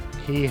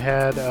 He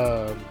had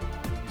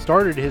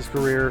started his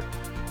career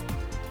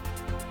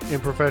in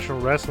professional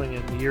wrestling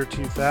in the year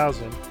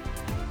 2000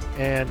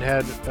 and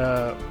had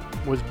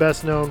was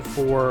best known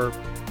for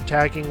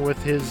tagging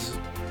with his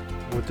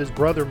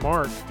brother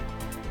Mark,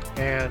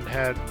 and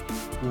had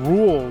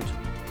ruled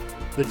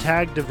the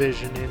tag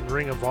division in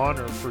Ring of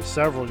Honor for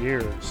several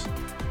years,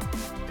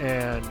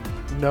 and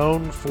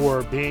known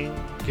for getting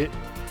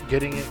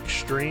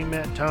extreme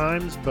at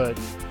times, but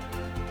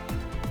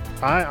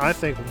I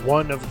think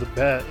one of the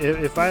best.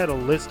 If I had a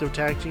list of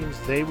tag teams,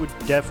 they would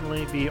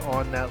definitely be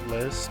on that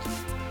list.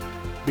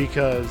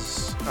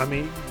 Because, I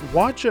mean,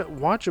 watch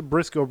a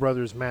Briscoe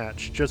Brothers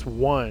match, just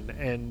one,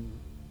 and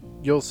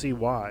you'll see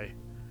why.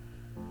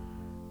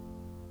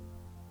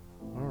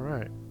 All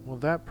right. Well,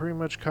 that pretty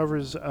much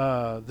covers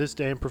this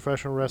day in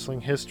professional wrestling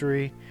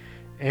history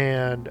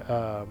and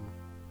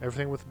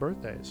everything with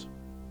birthdays.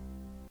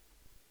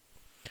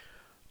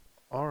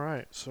 All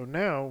right. So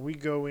now we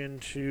go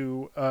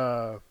into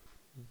the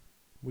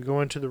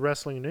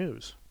wrestling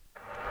news.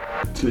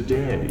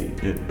 Today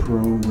in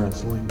Pro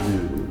Wrestling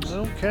News.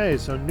 Okay,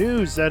 so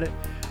news that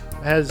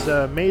has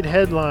made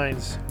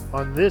headlines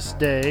on this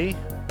day,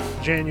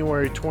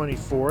 January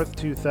 24th,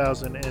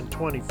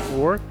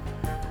 2024.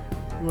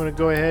 You want to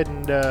go ahead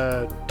and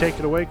take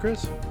it away,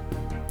 Chris?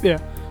 Yeah.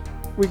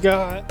 We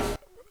got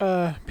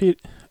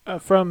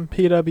from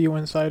PW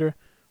Insider.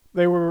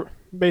 They were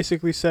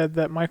basically said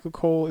that Michael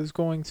Cole is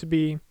going to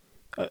be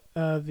he's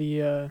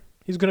going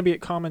to be at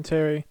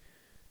commentary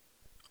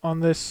on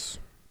this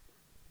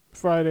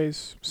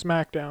Friday's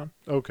SmackDown.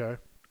 Okay.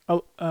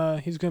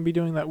 He's going to be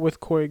doing that with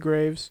Corey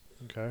Graves.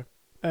 Okay.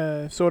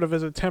 Sort of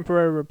as a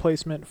temporary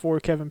replacement for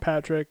Kevin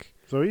Patrick.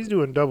 So he's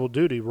doing double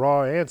duty,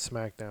 Raw and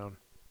SmackDown.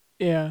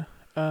 Yeah.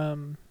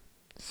 Let's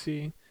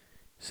see. It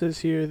says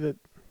here that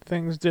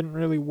things didn't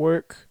really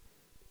work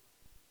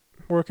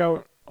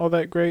out all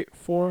that great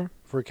for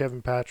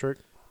Kevin Patrick.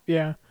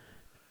 Yeah.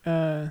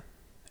 And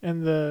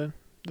the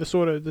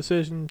sort of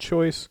decision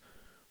choice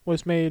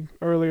was made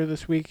earlier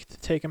this week to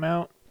take him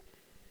out.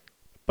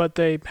 But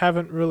they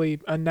haven't really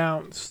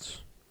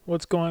announced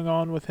what's going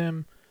on with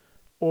him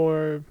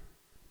or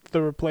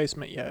the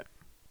replacement yet.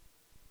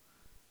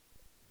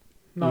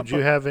 Would you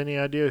have any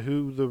idea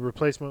who the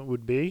replacement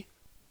would be?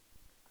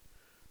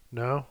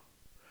 No?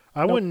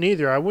 I wouldn't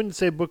either. I wouldn't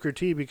say Booker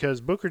T, because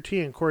Booker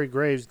T and Corey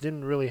Graves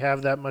didn't really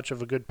have that much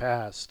of a good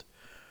past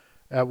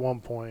at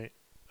one point.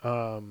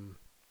 I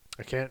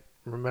can't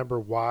remember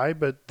why,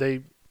 but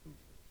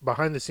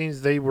behind the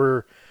scenes they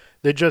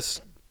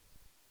just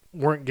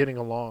weren't getting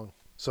along.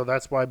 So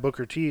that's why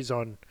Booker T's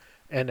on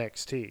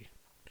NXT.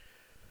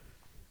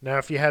 Now,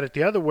 if you had it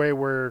the other way,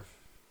 where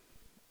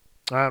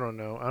I don't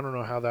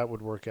know how that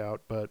would work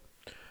out, but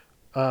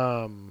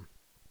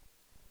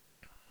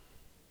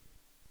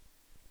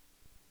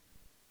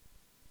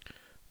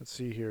let's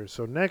see here.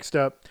 So next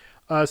up,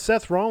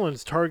 Seth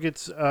Rollins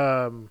targets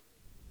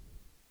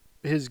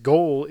his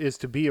goal is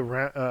to be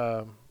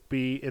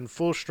in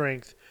full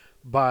strength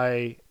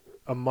by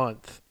a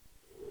month.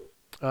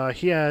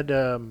 He had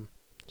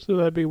so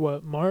that'd be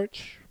what,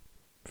 March,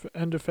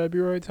 end of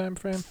February time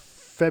frame?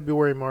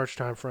 February-March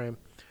time frame.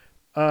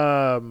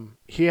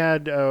 He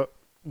had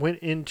went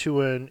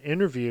into an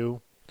interview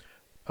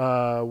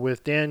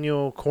with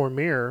Daniel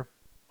Cormier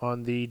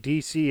on the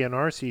DC and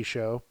RC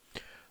show.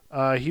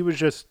 He was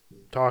just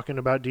talking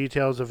about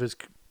details of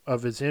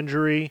his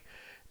injury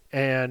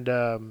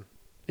and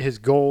his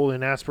goal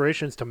and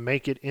aspirations to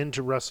make it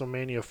into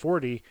WrestleMania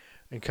 40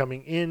 and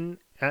coming in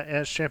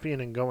as champion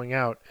and coming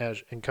out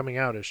as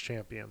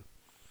champion.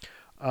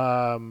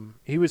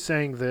 He was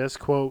saying this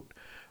quote: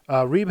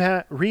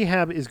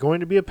 "Rehab is going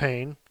to be a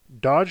pain.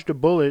 Dodged a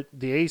bullet.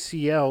 The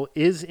ACL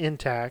is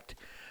intact.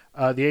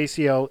 The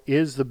ACL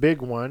is the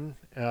big one.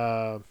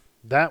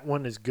 That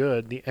one is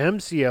good. The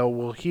MCL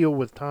will heal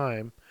with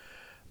time.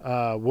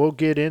 We'll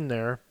get in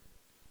there.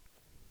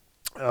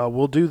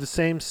 We'll do the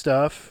same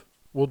stuff.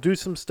 We'll do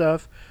some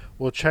stuff.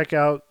 We'll check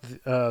out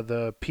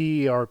the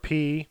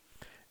PERP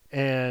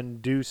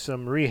and do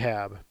some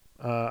rehab.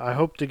 I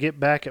hope to get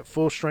back at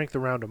full strength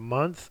around a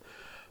month.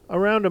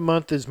 Around a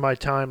month is my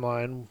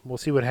timeline. We'll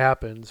see what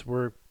happens.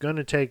 We're going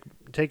to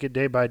take it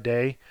day by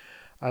day.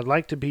 I'd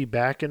like to be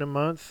back in a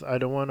month. I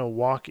don't want to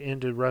walk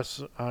into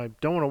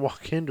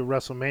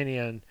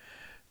WrestleMania and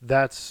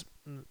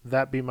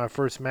that be my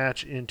first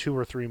match in 2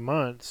 or 3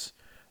 months.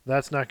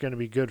 That's not going to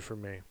be good for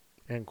me."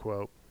 End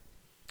quote.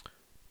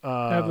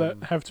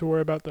 Have to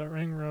worry about that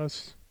ring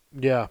rust.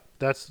 Yeah,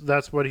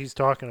 that's what he's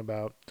talking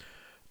about.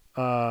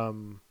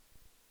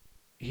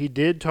 He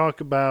did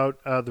talk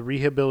about the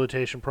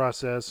rehabilitation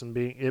process and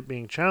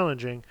being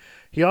challenging.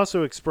 He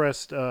also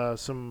expressed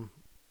some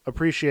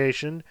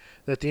appreciation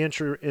that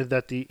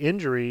the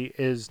injury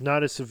is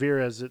not as severe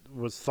as it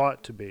was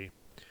thought to be.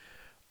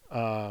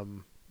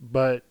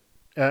 But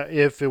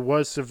if it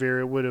was severe,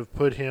 it would have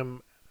put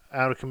him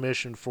out of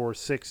commission for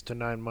 6 to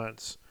 9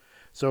 months.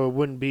 So it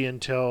wouldn't be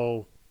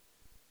until,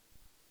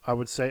 I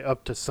would say,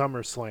 up to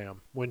SummerSlam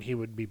when he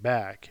would be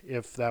back,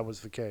 if that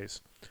was the case.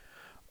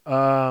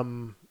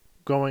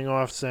 Going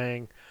off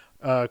saying,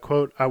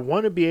 quote, "I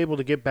want to be able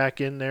to get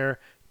back in there,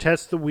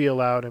 test the wheel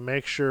out, and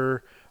make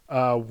sure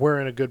we're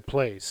in a good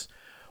place.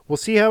 We'll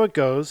see how it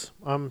goes.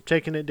 I'm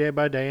taking it day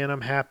by day, and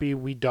I'm happy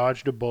we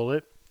dodged a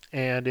bullet,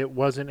 and it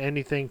wasn't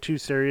anything too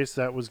serious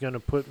that was going to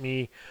put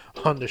me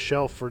on the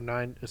shelf for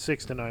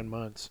 6 to 9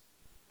 months."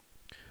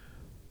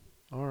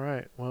 All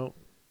right. Well,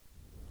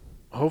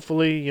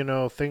 hopefully,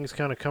 things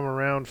kind of come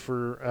around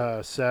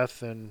for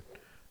Seth and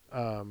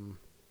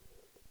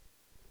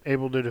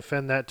able to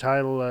defend that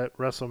title at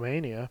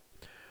WrestleMania.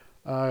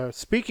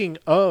 Speaking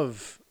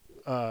of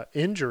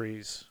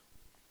injuries.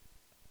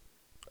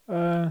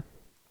 I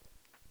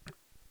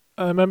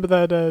remember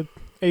that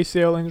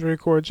ACL injury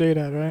Cora Jade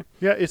had, right?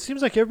 Yeah, it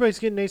seems like everybody's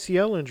getting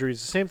ACL injuries.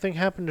 The same thing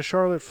happened to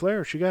Charlotte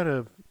Flair. She got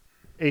a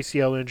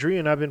ACL injury,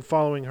 and I've been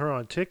following her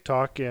on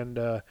TikTok, and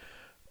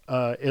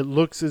it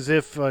looks as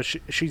if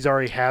she's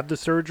already had the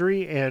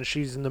surgery, and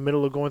she's in the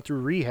middle of going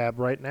through rehab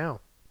right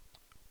now.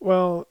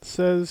 Well, it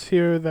says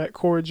here that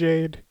Cora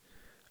Jade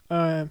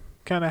kind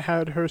of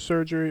had her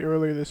surgery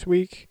earlier this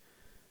week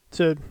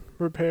to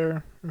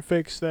repair and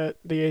fix the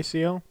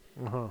ACL.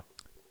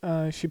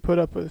 Uh-huh. She put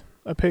up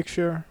a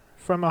picture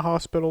from a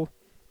hospital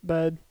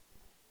bed,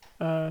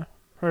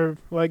 her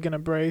leg in a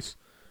brace,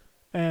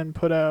 and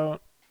put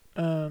out,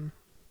 let's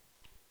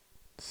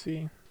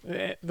see,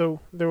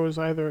 though there was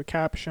either a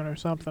caption or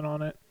something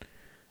on it,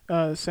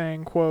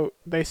 saying, quote,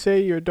 "They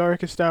say your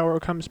darkest hour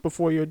comes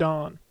before your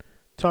dawn.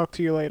 Talk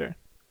to you later."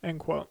 End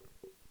quote.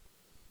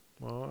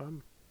 Well,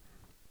 I'm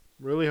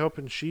really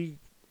hoping she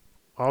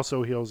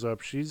also heals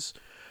up. She's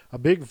a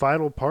big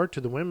vital part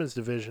to the women's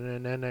division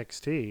in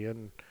NXT,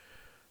 and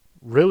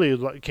really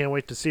can't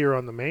wait to see her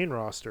on the main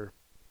roster.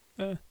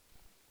 Yeah.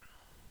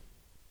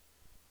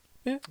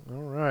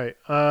 All right.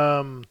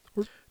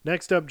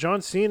 Next up,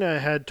 John Cena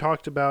had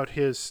talked about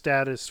his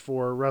status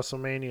for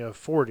WrestleMania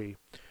 40.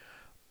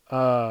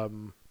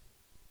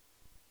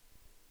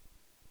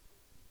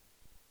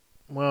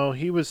 Well,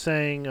 he was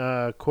saying,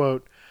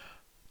 quote,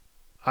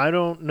 "I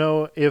don't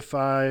know if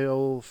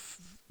I'll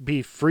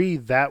be free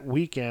that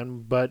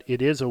weekend, but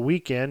it is a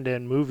weekend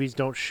and movies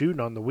don't shoot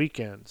on the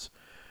weekends.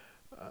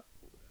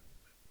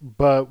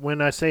 But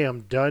when I say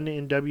I'm done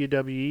in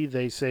WWE,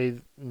 they say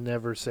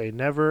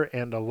never,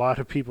 and a lot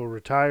of people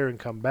retire and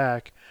come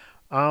back.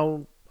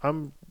 I'm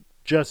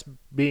just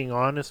being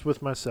honest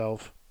with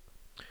myself.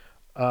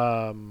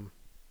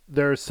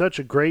 There's such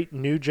a great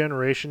new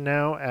generation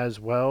now as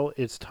well.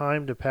 It's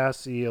time to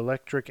pass the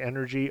electric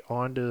energy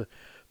on to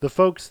the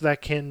folks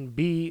that can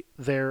be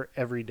there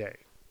every day."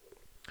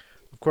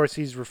 Of course,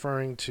 he's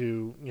referring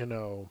to,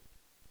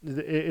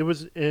 it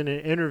was in an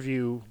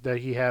interview that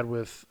he had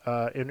with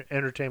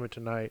Entertainment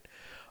Tonight.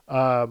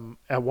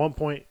 At one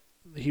point,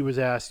 he was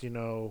asked,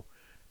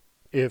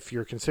 if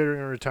you're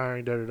considering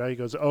retiring, He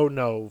goes, "Oh,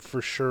 no,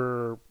 for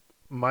sure.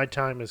 My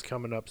time is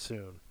coming up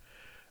soon."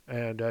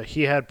 And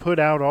he had put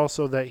out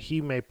also that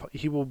he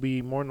will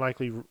be more than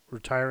likely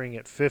retiring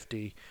at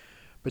 50,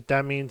 but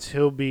that means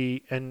he'll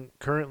be, and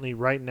currently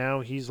right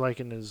now he's like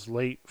in his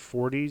late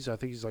 40s. I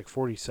think he's like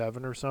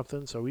 47 or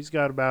something. So he's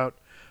got about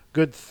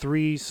good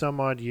 3 some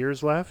odd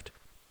years left.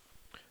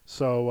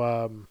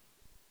 So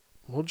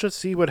we'll just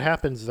see what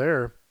happens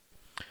there.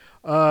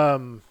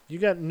 You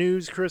got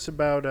news, Chris,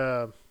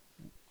 about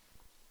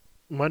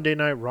Monday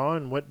Night Raw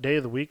and what day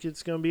of the week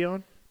it's going to be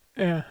on?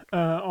 Yeah,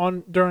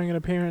 on during an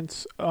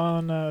appearance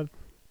on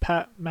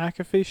Pat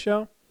McAfee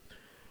show,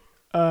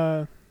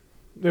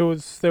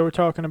 they were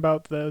talking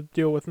about the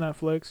deal with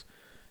Netflix.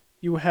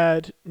 You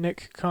had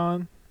Nick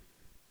Khan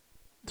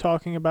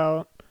talking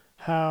about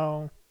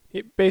how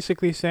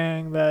basically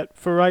saying that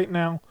for right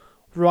now,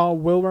 Raw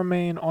will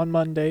remain on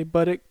Monday,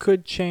 but it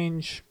could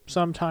change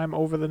sometime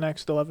over the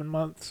next 11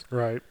 months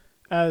Right.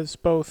 as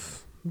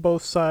both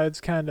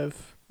sides kind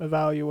of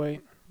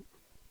evaluate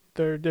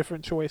their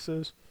different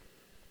choices.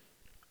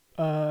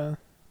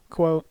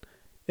 Quote,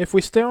 if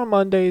we stay on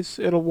Mondays,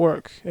 it'll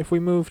work. If we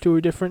move to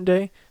a different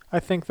day, I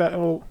think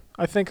it'll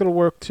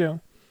work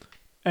too.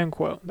 End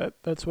quote.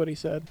 That's what he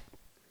said.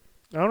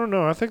 I don't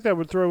know. I think that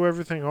would throw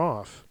everything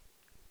off.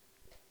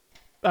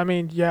 I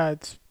mean, yeah,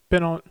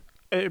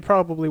 it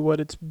probably would.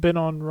 It's been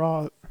on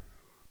Raw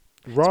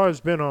Raw has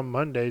been on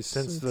Mondays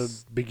since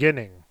the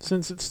beginning.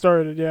 since it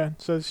started, yeah.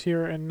 It says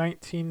here in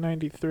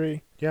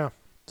 1993. Yeah.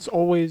 It's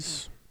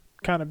always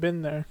kind of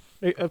been there,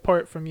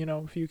 apart from,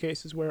 a few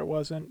cases where it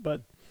wasn't,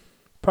 but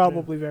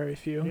probably very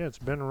few. Yeah, it's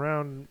been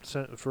around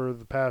for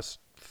the past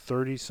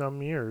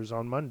 30-some years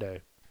on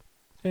Monday.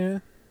 Yeah.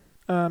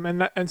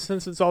 And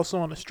since it's also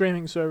on a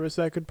streaming service,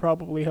 that could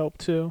probably help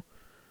too.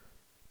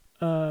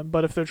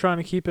 But if they're trying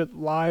to keep it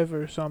live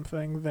or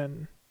something,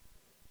 then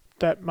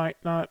that might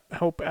not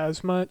help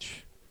as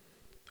much.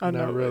 I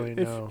don't know. Really,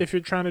 if no. if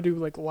you're trying to do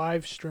like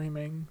live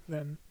streaming,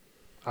 then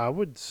I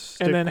would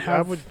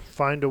I would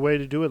find a way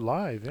to do it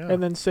live, yeah.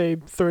 and then say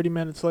 30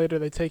 minutes later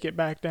they take it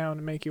back down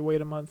and make you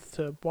wait a month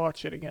to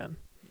watch it again.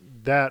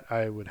 That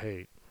I would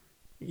hate.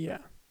 Yeah.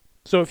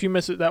 So if you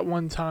miss it that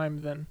one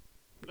time, then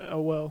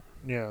oh well.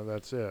 Yeah,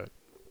 that's it.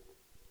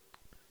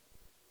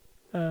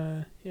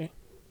 Yeah.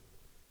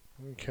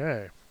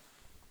 Okay.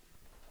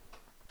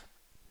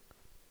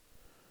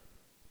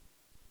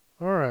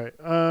 All right.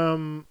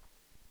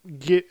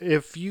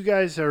 If you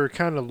guys are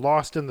kind of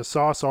lost in the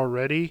sauce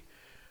already,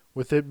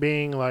 with it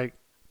being like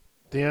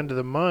the end of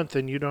the month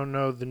and you don't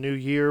know the new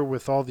year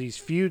with all these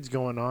feuds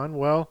going on,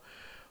 well,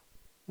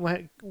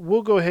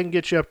 we'll go ahead and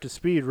get you up to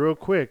speed real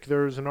quick.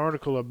 There's an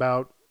article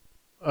about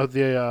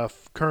the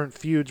current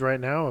feuds right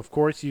now. Of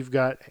course, you've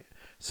got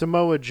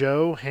Samoa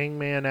Joe,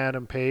 Hangman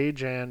Adam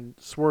Page, and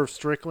Swerve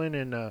Strickland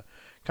in a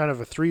kind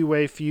of a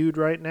three-way feud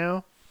right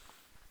now.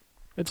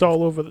 It's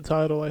all over the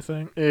title, I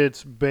think.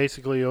 It's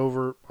basically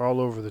all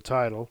over the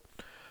title.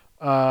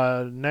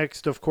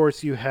 Next, of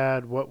course, you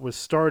had what was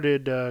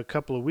started a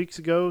couple of weeks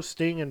ago,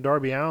 Sting and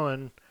Darby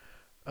Allin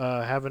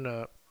having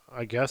a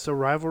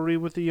rivalry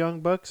with the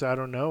Young Bucks. I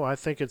don't know. I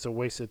think it's a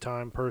waste of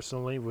time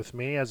personally with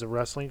me as a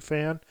wrestling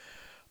fan.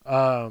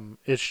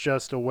 It's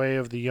just a way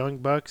of the Young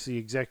Bucks, the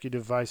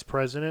executive vice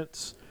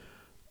presidents,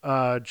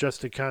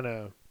 just to kind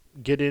of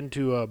get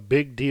into a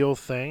big deal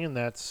thing, and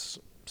that's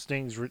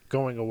Sting's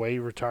going away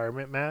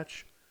retirement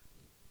match.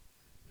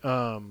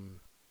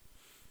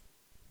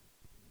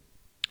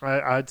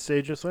 I'd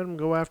say just let him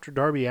go after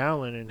Darby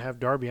Allin and have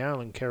Darby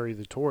Allin carry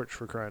the torch,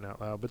 for crying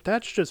out loud. But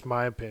that's just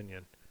my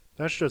opinion.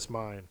 That's just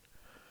mine.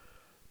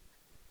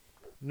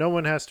 No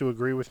one has to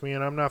agree with me,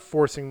 and I'm not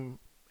forcing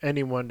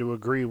anyone to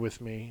agree with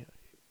me.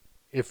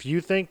 If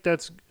you think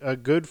that's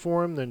good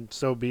for him, then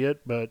so be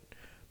it. But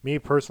me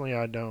personally,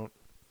 I don't.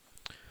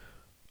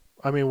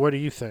 I mean, what do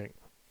you think?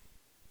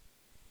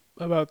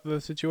 About the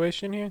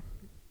situation here?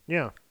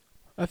 Yeah.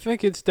 I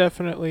think it's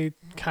definitely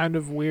kind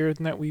of weird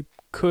in that we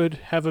could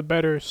have a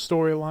better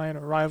storyline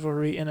or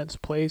rivalry in its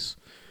place.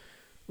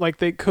 Like,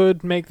 they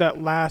could make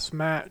that last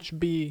match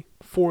be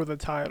for the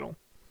title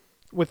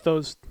with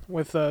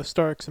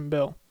Starks and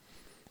Bill.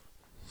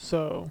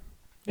 So,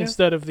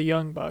 instead of the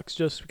Young Bucks,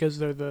 just because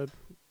they're the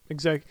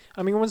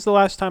I mean, when's the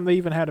last time they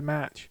even had a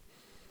match?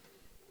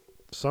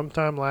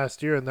 Sometime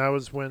last year, and that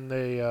was when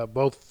they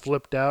both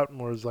flipped out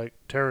and was like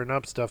tearing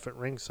up stuff at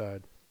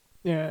ringside.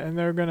 Yeah, and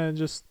they're going to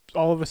just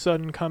all of a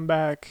sudden come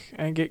back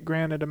and get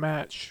granted a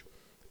match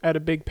at a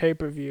big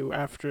pay-per-view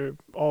after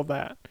all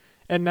that.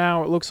 And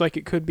now it looks like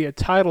it could be a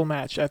title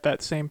match at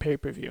that same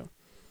pay-per-view.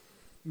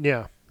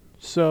 Yeah.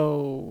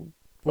 So...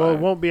 Well, it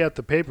won't be at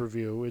the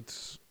pay-per-view.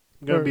 It's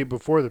going to be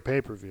before the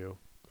pay-per-view.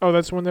 Oh,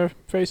 that's when they're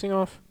facing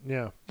off?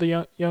 Yeah.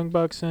 The Young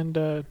Bucks and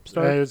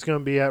Stark? It's going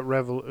to be at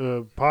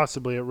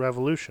possibly at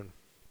Revolution.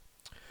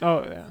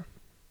 Oh, yeah.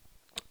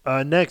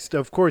 Next,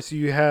 of course,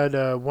 you had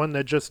one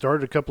that just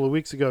started a couple of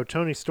weeks ago,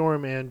 Toni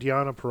Storm and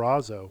Deonna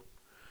Purrazzo.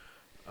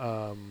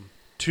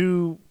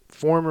 Two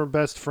former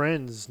best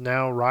friends,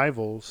 now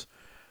rivals.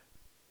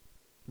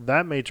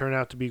 That may turn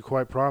out to be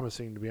quite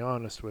promising, to be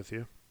honest with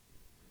you.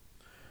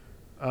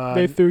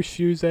 They threw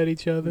shoes at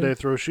each other. They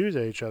throw shoes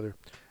at each other.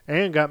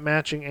 And got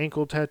matching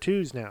ankle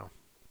tattoos now.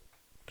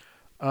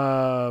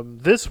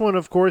 This one,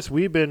 of course,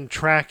 we've been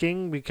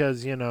tracking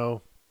because,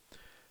 they've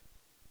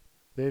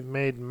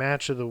made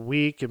match of the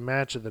week and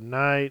match of the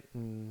night,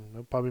 and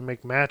they'll probably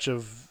make match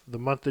of the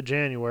month of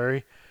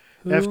January.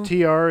 Who?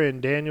 FTR and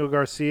Daniel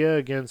Garcia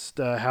against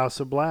House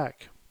of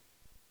Black.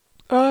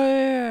 Oh,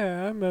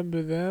 yeah, I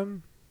remember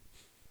them.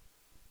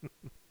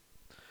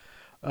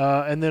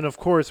 And then, of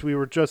course, we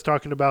were just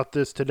talking about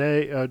this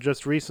today,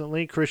 just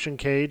recently. Christian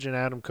Cage and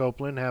Adam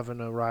Copeland having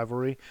a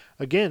rivalry.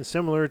 Again,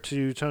 similar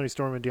to Tony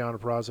Storm and Deonna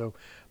Purrazzo.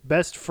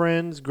 Best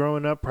friends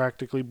growing up,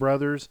 practically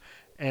brothers,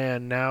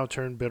 and now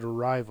turned bitter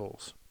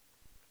rivals.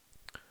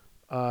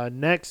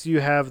 Next, you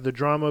have the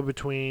drama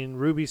between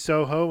Ruby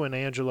Soho and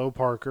Angelo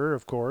Parker,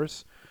 of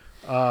course.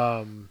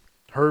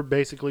 Her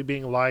basically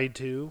being lied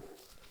to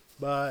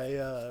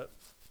by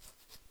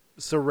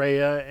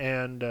Saraya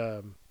and,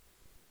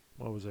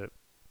 what was it?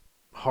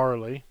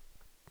 Harley.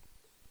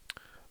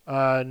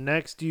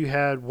 Next, you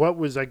had what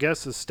was, I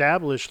guess,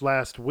 established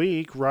last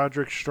week,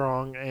 Roderick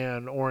Strong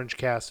and Orange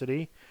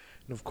Cassidy.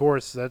 And, of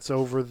course, that's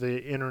over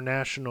the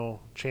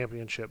International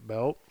Championship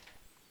belt.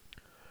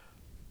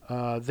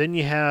 Then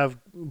you have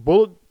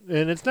Bullet,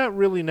 and it's not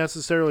really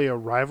necessarily a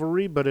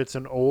rivalry, but it's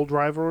an old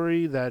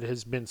rivalry that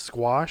has been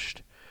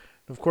squashed.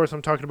 Of course,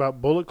 I'm talking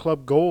about Bullet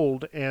Club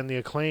Gold and the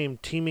Acclaim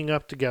teaming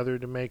up together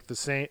to make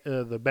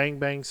the Bang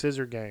Bang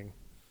Scissor Gang.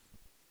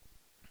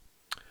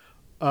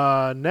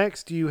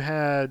 Next, you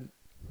had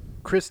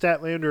Chris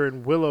Statlander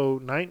and Willow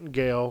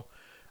Nightingale.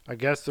 I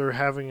guess they're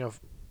having a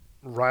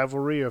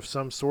rivalry of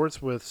some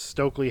sorts with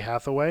Stokely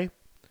Hathaway.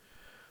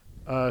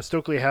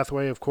 Stokely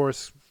Hathaway, of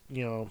course,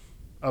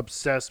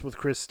 obsessed with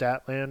Chris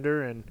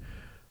Statlander, and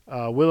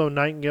Willow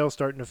Nightingale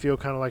starting to feel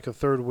kind of like a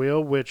third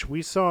wheel, which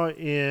we saw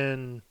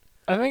in...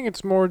 I think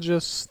it's more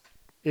just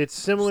it's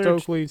similar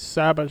Stokely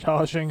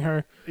sabotaging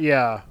her.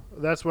 Yeah,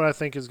 that's what I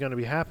think is going to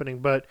be happening.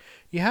 But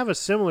you have a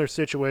similar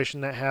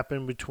situation that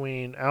happened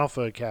between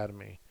Alpha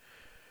Academy.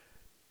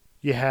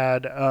 You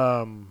had,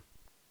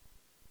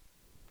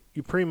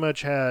 you pretty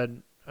much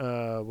had,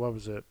 what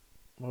was it?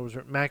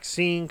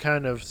 Maxine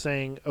kind of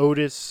saying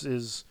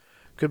Otis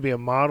could be a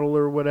model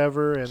or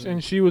whatever,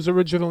 and she was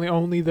originally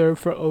only there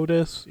for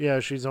Otis.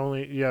 Yeah, she was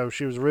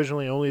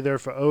originally only there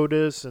for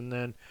Otis, and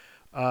then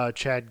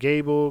Chad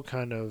Gable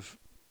kind of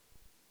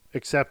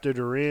accepted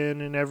her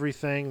in and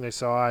everything. They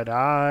saw eye to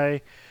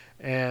eye,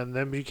 and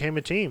then became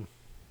a team.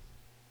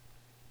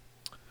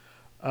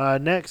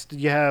 Next,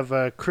 you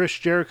have Chris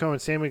Jericho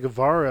and Sammy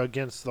Guevara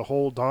against the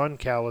whole Don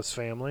Callis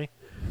family.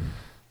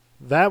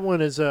 That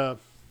one is I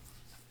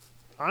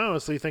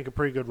honestly think a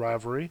pretty good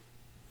rivalry.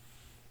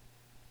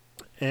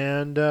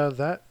 And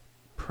that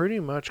pretty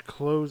much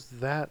closed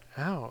that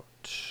out.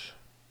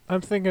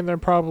 I'm thinking they're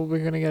probably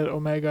going to get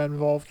Omega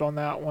involved on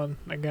that one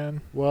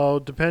again. Well,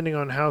 depending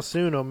on how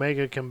soon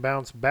Omega can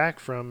bounce back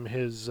from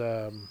his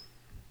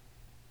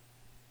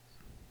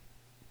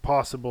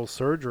possible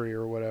surgery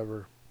or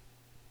whatever.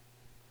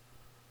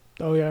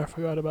 Oh, yeah, I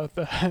forgot about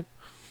that.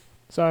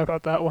 Sorry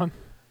about that one.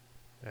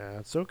 Yeah,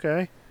 it's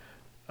okay.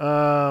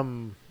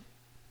 Hang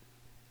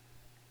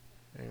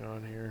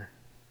on here.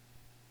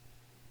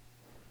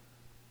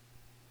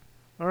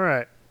 All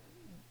right.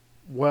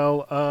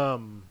 Well,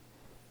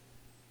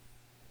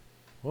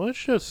 we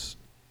just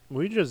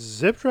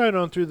zipped right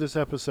on through this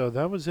episode.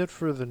 That was it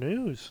for the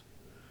news.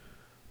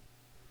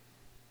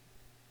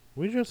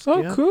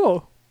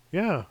 Cool.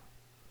 Yeah.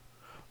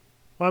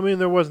 Well, I mean,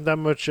 there wasn't that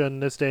much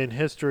in this day in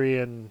history,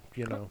 and,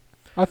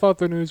 I thought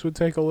the news would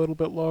take a little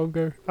bit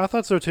longer. I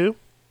thought so, too.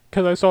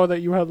 Because I saw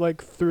that you had,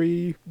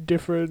 3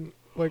 different,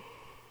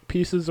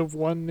 pieces of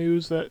one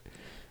news that...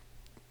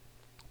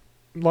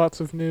 Lots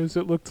of news,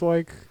 it looked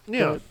like.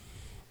 Yeah.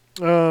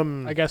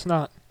 I guess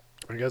not.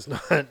 I guess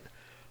not.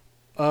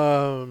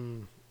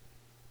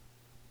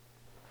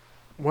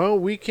 Well,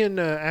 we can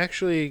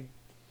actually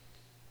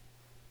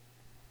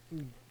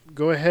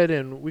go ahead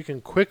and we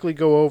can quickly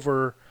go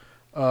over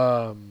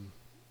our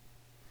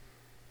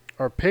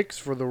picks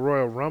for the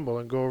Royal Rumble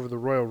and go over the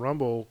Royal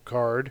Rumble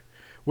card,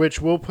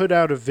 which we'll put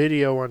out a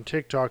video on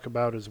TikTok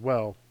about as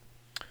well.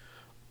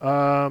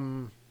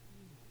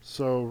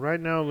 So right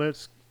now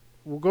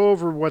we'll go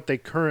over what they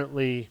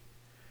currently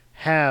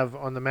have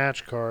on the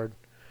match card.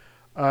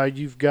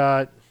 You've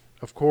got,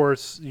 of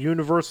course,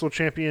 Universal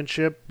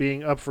Championship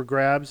being up for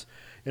grabs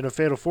in a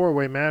Fatal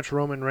 4-Way match.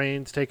 Roman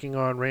Reigns taking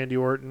on Randy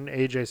Orton,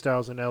 AJ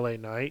Styles, and LA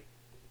Knight.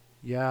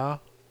 Yeah.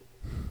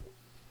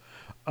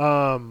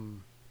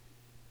 Who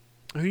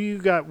you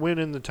got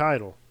winning the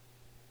title?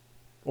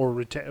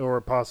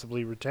 Or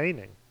possibly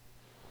retaining?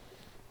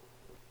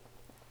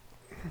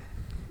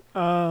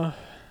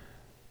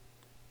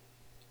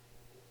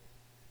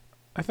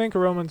 I think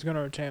Roman's going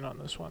to retain on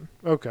this one.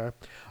 Okay.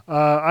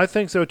 I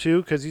think so,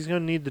 too, because he's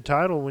going to need the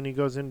title when he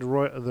goes into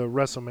the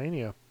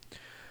WrestleMania.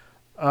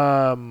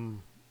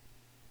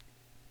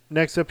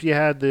 Next up, you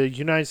had the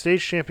United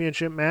States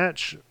Championship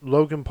match,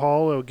 Logan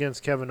Paul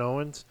against Kevin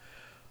Owens.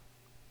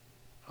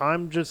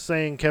 I'm just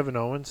saying Kevin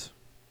Owens,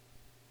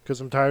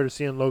 because I'm tired of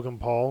seeing Logan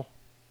Paul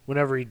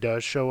whenever he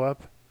does show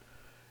up.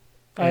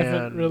 I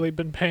haven't really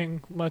been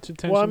paying much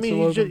attention to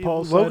Logan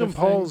Paul's Logan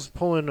Paul's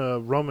pulling a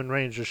Roman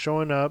Reigns, just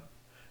showing up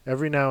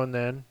every now and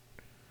then.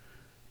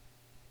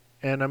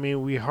 And, I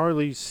mean, we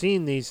hardly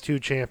seen these two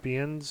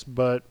champions,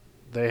 but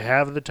they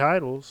have the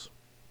titles.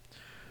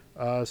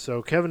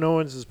 So Kevin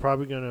Owens is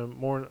probably going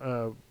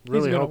to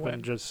really hoping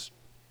win. Just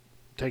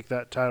take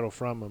that title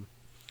from him.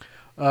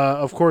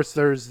 Of course,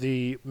 there's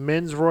the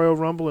men's Royal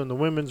Rumble and the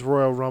women's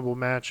Royal Rumble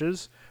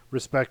matches,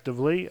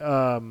 respectively.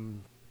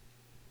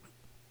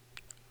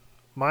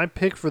 My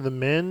pick for the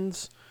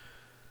men's,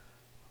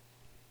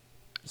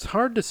 it's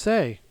hard to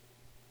say.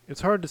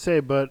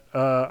 But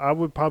I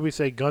would probably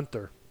say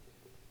Gunther.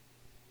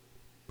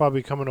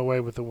 Probably coming away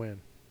with the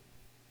win.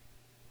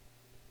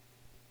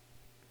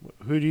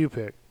 Who do you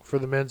pick for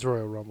the men's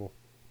Royal Rumble?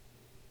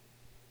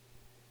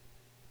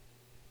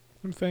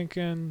 I'm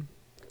thinking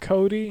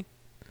Cody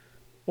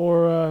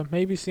or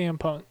maybe CM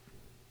Punk.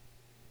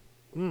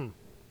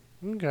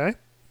 Okay.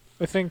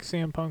 I think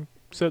CM Punk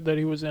said that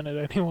he was in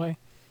it anyway.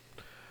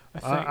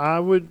 I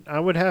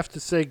would have to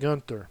say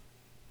Gunther.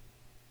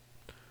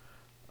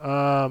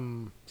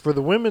 For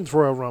the women's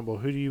Royal Rumble,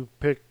 who do you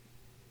pick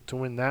to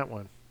win that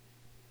one?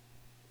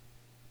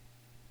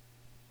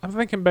 I'm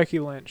thinking Becky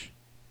Lynch.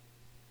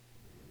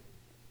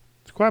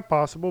 It's quite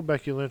possible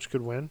Becky Lynch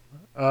could win.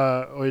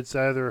 It's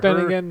either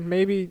Then again,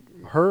 maybe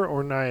her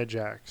or Nia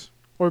Jax.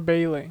 or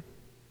Bayley.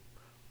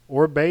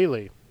 Or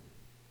Bayley.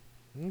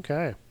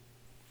 Okay.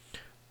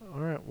 All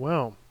right.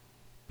 Well,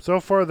 so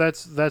far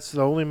that's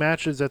the only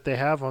matches that they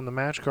have on the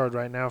match card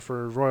right now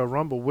for Royal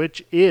Rumble,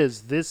 which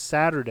is this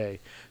Saturday.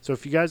 So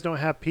if you guys don't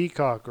have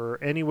Peacock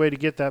or any way to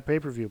get that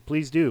pay-per-view,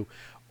 please do.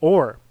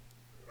 Or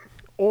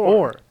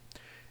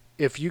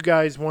if you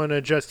guys want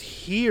to just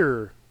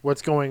hear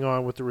what's going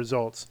on with the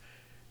results,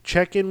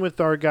 check in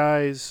with our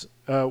guys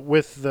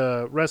with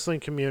the wrestling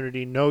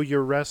community, Know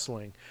Your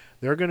Wrestling.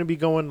 They're going to be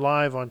going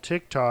live on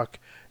TikTok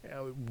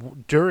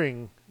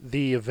during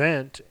the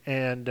event,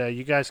 and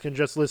you guys can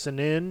just listen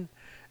in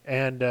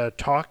and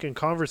talk and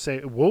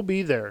conversate. We'll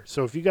be there.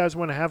 So if you guys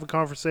want to have a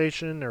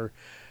conversation or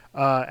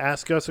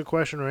ask us a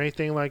question or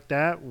anything like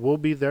that, we'll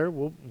be there.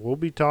 We'll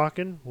be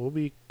talking. We'll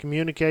be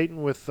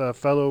communicating with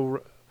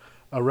fellow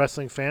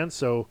wrestling fans.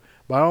 So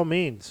by all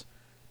means,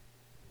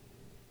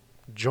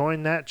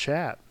 join that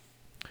chat.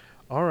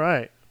 All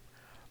right.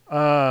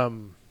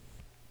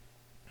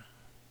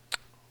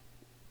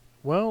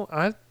 Well,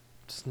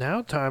 it's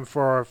now time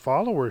for our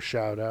follower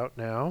shout out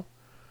now.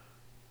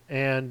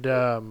 And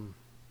our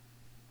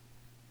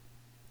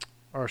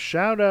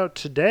shout out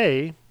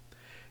today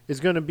is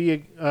going to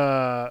be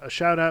a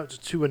shout out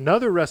to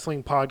another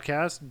wrestling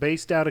podcast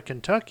based out of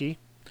Kentucky.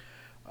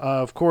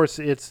 Of course,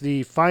 it's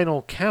the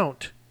Final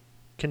Count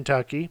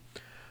Kentucky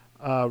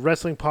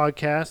wrestling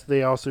podcast.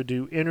 They also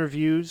do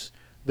interviews.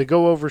 They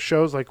go over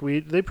shows they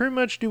pretty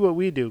much do what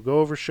we do. Go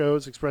over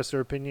shows, express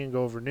their opinion,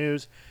 go over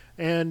news.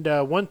 And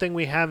one thing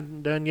we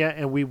haven't done yet,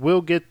 and we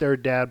will get their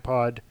dad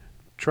pod.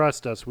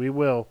 Trust us, we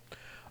will.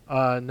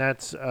 And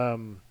that's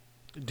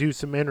do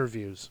some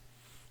interviews.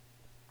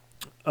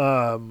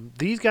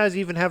 These guys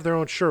even have their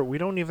own shirt. We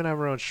don't even have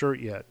our own shirt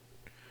yet.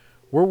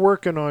 We're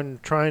working on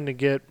trying to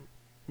get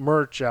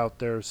merch out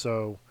there,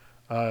 so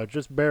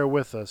just bear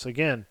with us.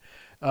 Again,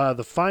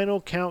 the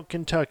Final Count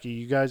Kentucky.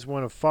 You guys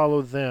want to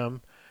follow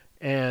them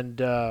and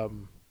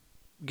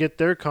get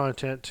their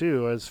content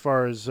too as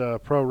far as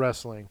pro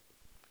wrestling.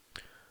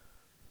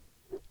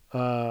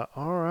 All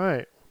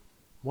right.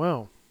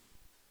 Well,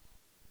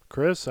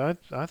 Chris, I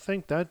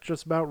think that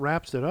just about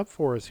wraps it up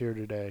for us here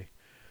today.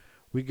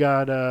 We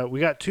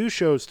got 2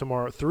 shows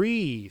tomorrow.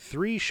 Three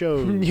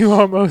shows. You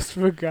almost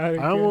forgot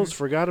again. I almost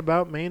forgot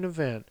about main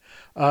event.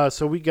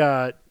 So we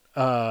got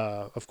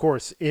of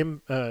course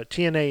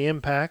TNA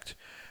Impact.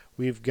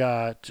 We've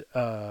got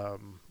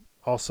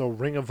also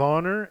Ring of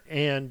Honor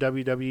and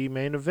WWE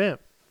main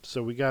event.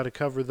 So we got to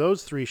cover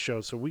those 3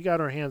 shows. So we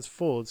got our hands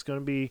full. It's going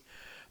to be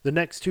the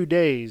next 2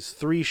 days,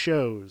 3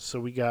 shows. So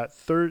we got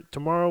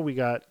tomorrow, we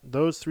got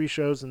those 3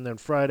 shows, and then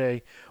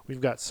Friday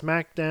we've got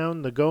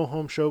SmackDown, the go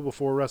home show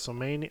before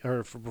WrestleMania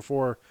or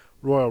before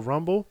Royal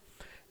Rumble,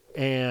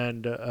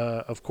 and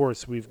of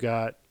course we've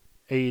got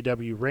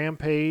AEW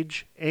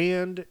Rampage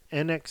and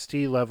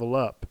NXT Level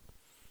Up,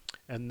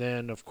 and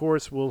then of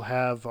course we'll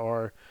have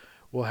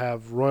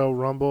Royal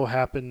Rumble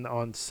happen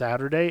on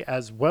Saturday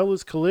as well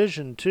as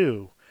Collision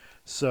too.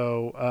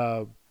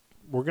 So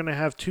we're going to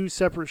have 2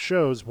 separate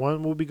shows.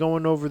 One will be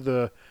going over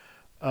the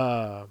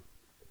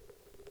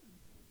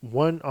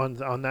one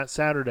on that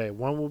Saturday.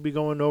 One will be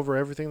going over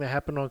everything that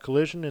happened on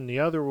Collision, and the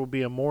other will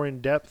be a more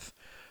in-depth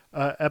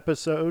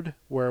episode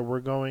where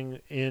we're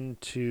going in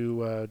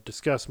to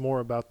discuss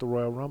more about the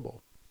Royal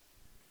Rumble.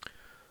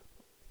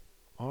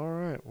 All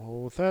right.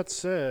 Well, with that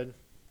said,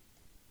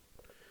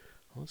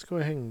 let's go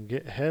ahead and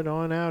head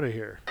on out of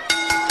here.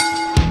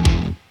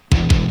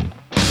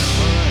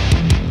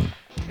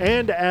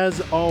 And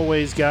as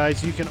always,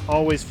 guys, you can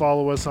always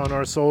follow us on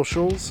our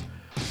socials,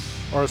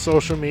 our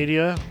social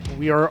media.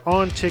 We are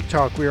on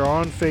TikTok. We are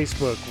on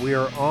Facebook. We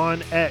are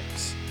on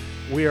X.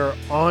 We are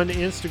on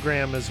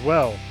Instagram as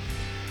well.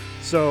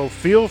 So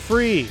feel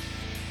free.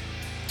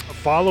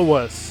 Follow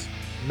us.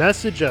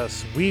 Message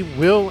us. We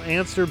will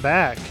answer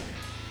back.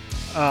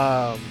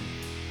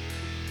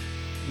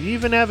 We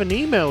even have an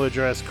email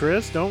address,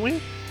 Chris, don't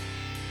we?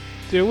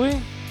 Do we?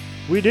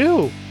 We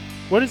do.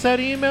 What is that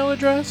email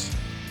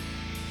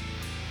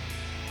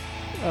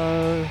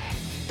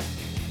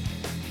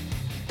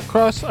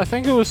I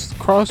think it was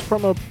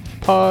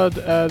crosspromopod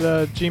at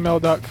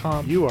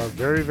gmail.com. You are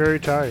very, very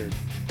tired.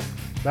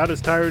 About as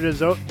tired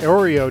as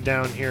Oreo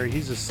down here.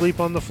 He's asleep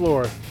on the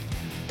floor.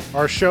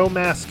 Our show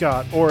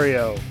mascot,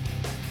 Oreo.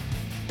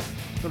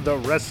 The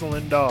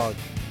wrestling dog.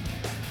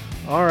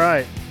 All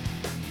right.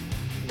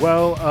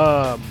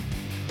 Well,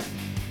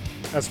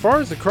 as far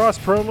as the cross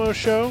promo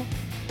show,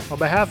 on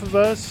behalf of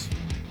us,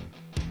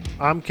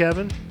 I'm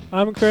Kevin.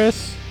 I'm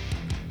Chris.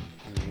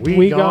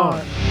 We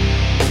gone.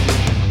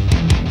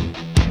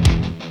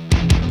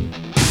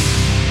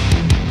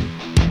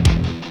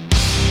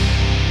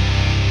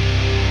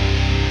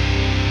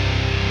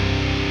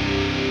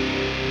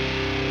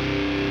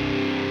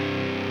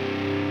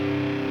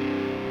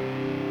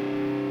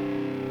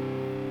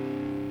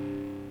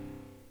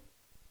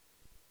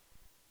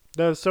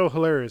 That was so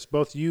hilarious.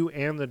 Both you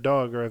and the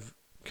dog have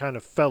kind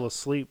of fell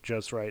asleep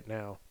just right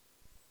now.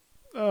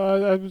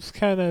 I was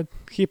kind of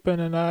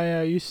keeping an eye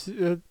out. You see,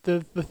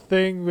 the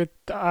thing with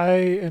the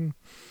eye, and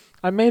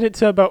I made it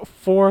to about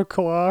 4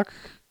 o'clock,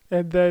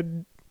 and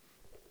then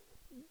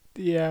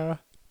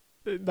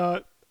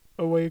not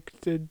awake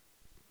to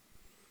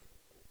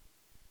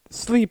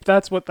sleep.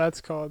 That's what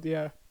that's called.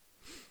 Yeah.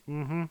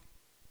 Mm-hmm.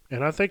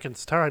 And I think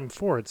it's time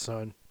for it,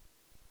 son.